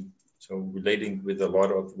 So relating with a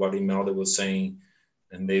lot of what Imelda was saying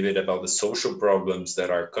and David about the social problems that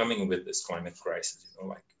are coming with this climate crisis, you know,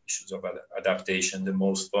 like issues of adaptation, the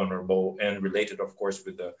most vulnerable, and related, of course,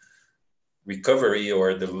 with the recovery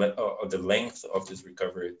or the length of this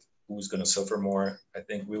recovery, who's going to suffer more. I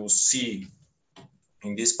think we will see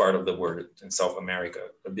in this part of the world, in South America,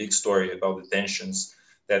 a big story about the tensions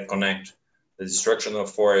that connect the destruction of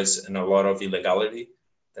forests and a lot of illegality.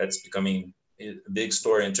 That's becoming a big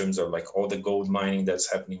story in terms of like all the gold mining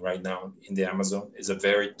that's happening right now in the Amazon. Is a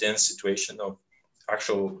very tense situation of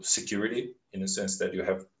actual security, in a sense that you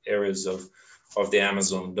have areas of the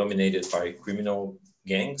Amazon dominated by criminal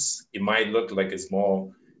gangs. It might look like a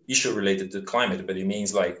small issue related to climate, but it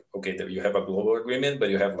means like, okay, that you have a global agreement, but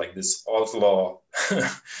you have like this outlaw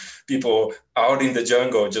people out in the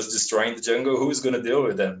jungle, just destroying the jungle. Who's going to deal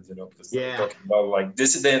with them? You know, because we're talking about like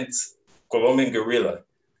dissident Colombian guerrilla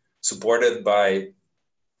supported by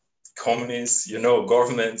communists, you know,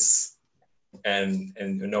 governments, and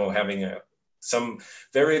you know, having some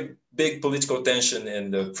very big political tension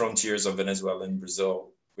in the frontiers of Venezuela and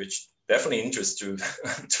Brazil, which definitely interests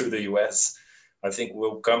to the US, I think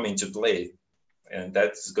will come into play. And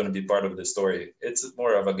that's going to be part of the story. It's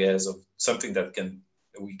more of a guess of something that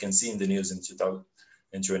we can see in the news in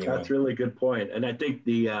 2021. That's a really good point. And I think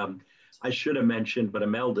I should have mentioned, but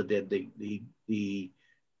Imelda did, the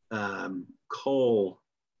coal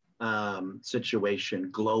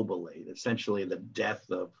situation globally, essentially the death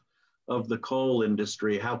of the coal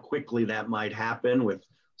industry, how quickly that might happen with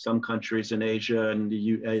some countries in Asia and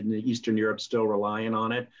Eastern Europe still relying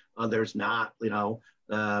on it, others not, you know,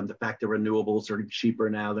 the fact that renewables are cheaper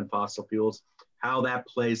now than fossil fuels. How that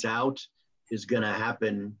plays out is going to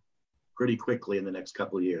happen pretty quickly in the next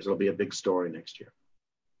couple of years. It'll be a big story next year.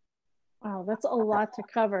 Wow, that's a lot to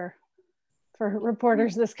cover for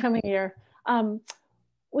reporters this coming year.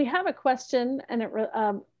 We have a question, and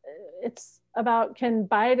it's about can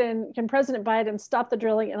President Biden stop the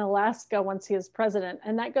drilling in Alaska once he is president?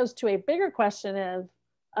 And that goes to a bigger question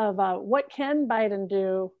of what can Biden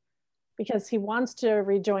do, because he wants to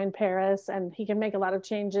rejoin Paris and he can make a lot of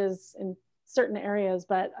changes in certain areas.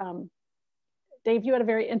 But Dave, you had a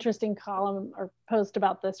very interesting column or post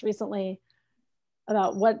about this recently,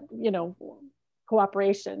 about what, you know,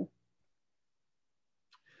 cooperation.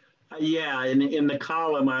 Yeah, in the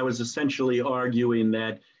column, I was essentially arguing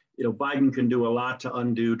that Biden can do a lot to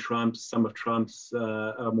undo some of Trump's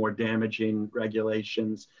more damaging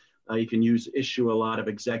regulations. He can issue a lot of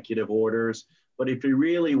executive orders, but if he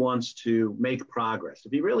really wants to make progress,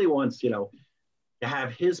 if he really wants, to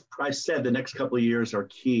have I said the next couple of years are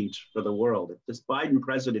key for the world. If this Biden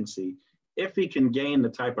presidency, if he can gain the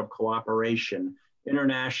type of cooperation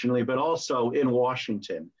internationally, but also in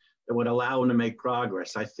Washington, that would allow him to make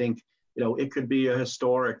progress, I think it could be a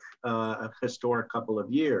historic couple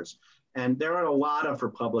of years. And there are a lot of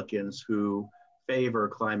Republicans who favor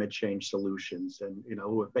climate change solutions and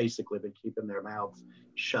who have basically been keeping their mouths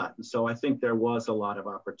shut. And so I think there was a lot of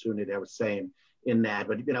opportunity, I was saying, in that.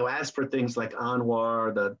 But as for things like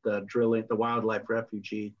ANWR, the drilling, the wildlife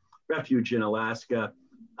refuge in Alaska,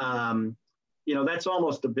 that's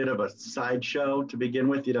almost a bit of a sideshow to begin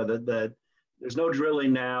with. There's no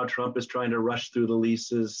drilling now. Trump is trying to rush through the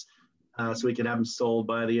leases so he can have them sold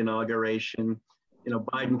by the inauguration.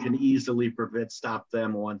 Biden can easily stop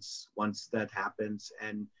them once that happens.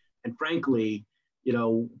 And frankly,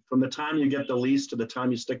 from the time you get the lease to the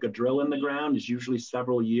time you stick a drill in the ground is usually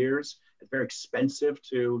several years. It's very expensive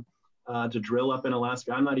to drill up in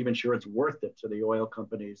Alaska. I'm not even sure it's worth it to the oil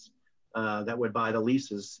companies that would buy the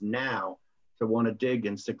leases now to want to dig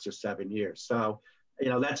in 6 or 7 years. So,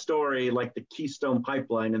 that story, like the Keystone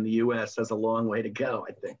Pipeline in the US, has a long way to go,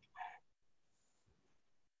 I think.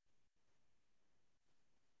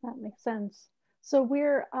 That makes sense. So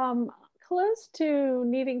we're close to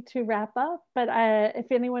needing to wrap up, but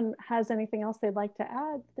if anyone has anything else they'd like to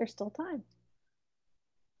add, there's still time.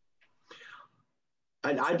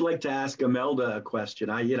 I'd like to ask Imelda a question.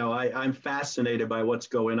 I'm fascinated by what's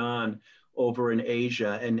going on over in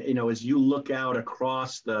Asia. And, as you look out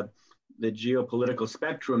across the geopolitical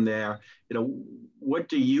spectrum there, what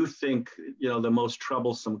do you think, the most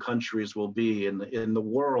troublesome countries will be in the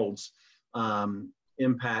world's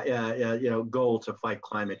impact, goal to fight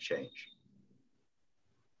climate change?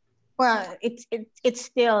 Well, it's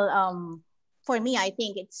still, for me, I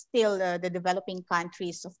think it's still the developing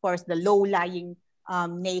countries, of course, the low-lying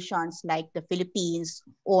nations like the Philippines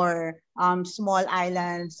or small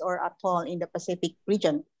islands or atoll in the Pacific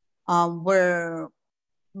region were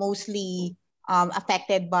mostly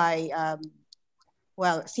affected by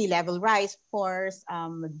sea level rise, of course,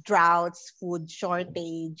 droughts, food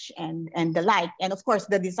shortage, and the like, and of course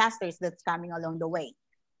the disasters that's coming along the way.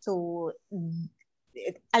 So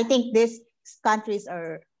I think these countries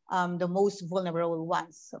are the most vulnerable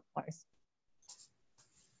ones, of course.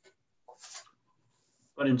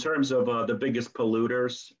 But in terms of the biggest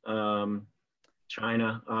polluters,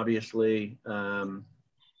 China, obviously,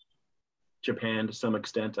 Japan to some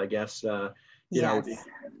extent, I guess. Yes.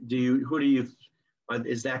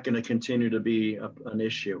 Is that going to continue to be an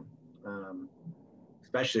issue,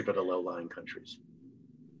 especially for the low-lying countries?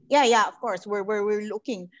 Yeah, of course. We're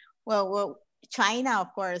looking, well, China,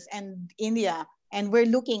 of course, and India, and we're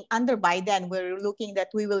looking under Biden. We're looking that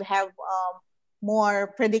we will have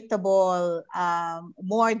more predictable,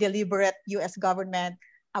 more deliberate U.S. government,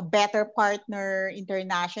 a better partner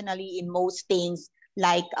internationally in most things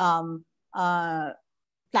like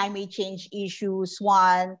climate change issues,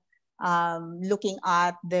 looking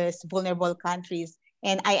at these vulnerable countries.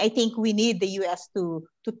 And I think we need the U.S. to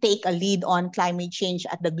take a lead on climate change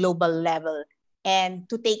at the global level and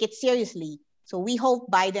to take it seriously. So we hope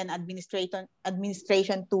Biden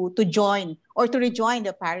administration to join or to rejoin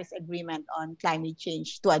the Paris Agreement on climate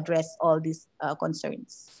change to address all these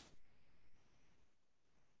concerns.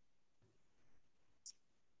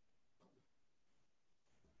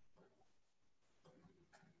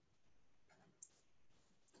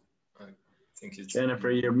 Thank you, Jennifer,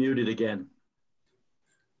 you're muted again.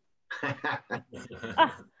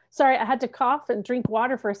 Sorry, I had to cough and drink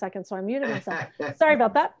water for a second, so I muted myself. Sorry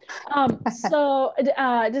about that.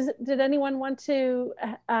 Did anyone want to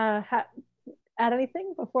add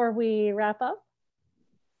anything before we wrap up?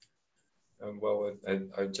 Well,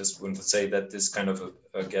 I just want to say that this kind of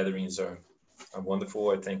gatherings are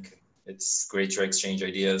wonderful. I think it's great to exchange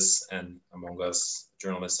ideas and among us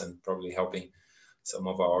journalists, and probably helping some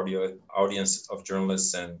of our audience of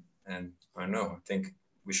journalists. And I don't know, I think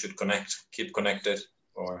we should keep connected,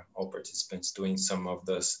 or all participants doing some of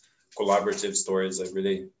those collaborative stories. I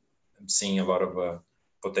really am seeing a lot of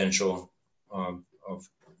potential of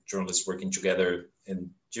journalists working together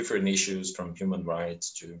in different issues, from human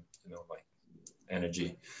rights to, like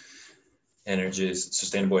energy,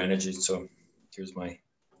 sustainable energy. So here's my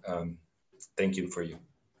thank you for you.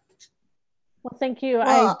 Well, thank you.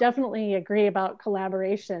 I definitely agree about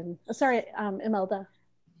collaboration. Sorry, Imelda.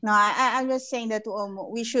 No, I'm just saying that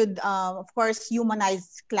we should, of course,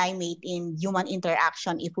 humanize climate in human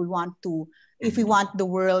interaction if we want to, if we want the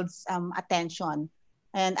world's attention.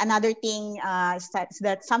 And another thing is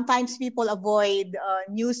that sometimes people avoid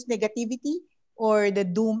news negativity or the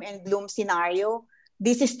doom and gloom scenario.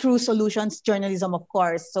 This is true solutions journalism, of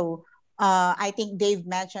course. So I think Dave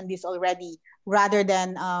mentioned this already. Rather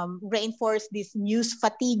than reinforce this news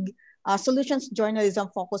fatigue, solutions journalism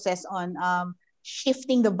focuses on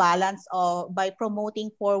shifting the balance by promoting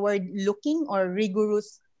forward-looking or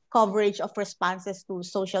rigorous coverage of responses to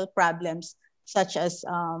social problems such as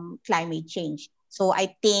climate change. So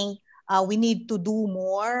I think we need to do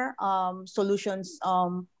more solutions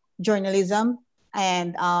journalism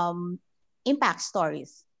and impact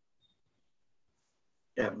stories.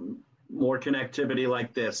 Yeah, more connectivity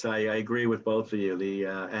like this. I agree with both of you.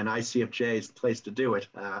 And ICFJ is the place to do it,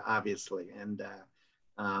 obviously. And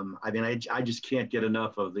I mean, I just can't get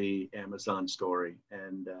enough of the Amazon story.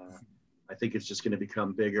 And I think it's just going to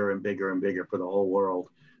become bigger and bigger and bigger for the whole world.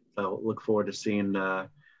 So look forward to seeing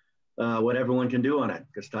what everyone can do on it.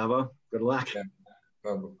 Gustavo, good luck. Yeah.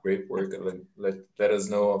 Oh, great work. Let us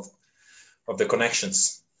know of the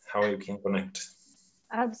connections, how you can connect.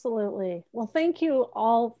 Absolutely. Well, thank you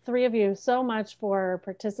all three of you so much for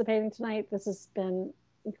participating tonight. This has been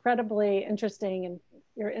incredibly interesting and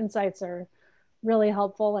your insights are really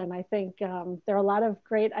helpful. And I think there are a lot of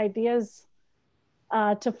great ideas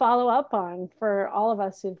to follow up on for all of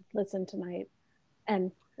us who've listened tonight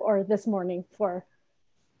or this morning for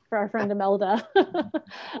our friend Imelda.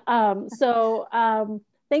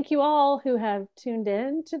 Thank you all who have tuned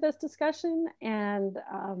in to this discussion, and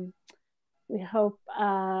we hope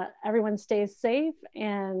everyone stays safe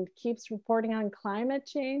and keeps reporting on climate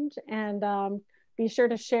change, and be sure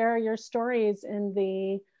to share your stories in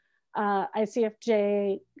the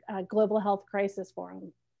ICFJ Global Health Crisis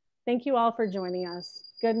Forum. Thank you all for joining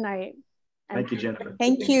us. Good night. Thank you, Jennifer.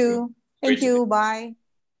 Thank you. Thank you. Bye.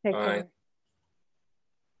 Take care.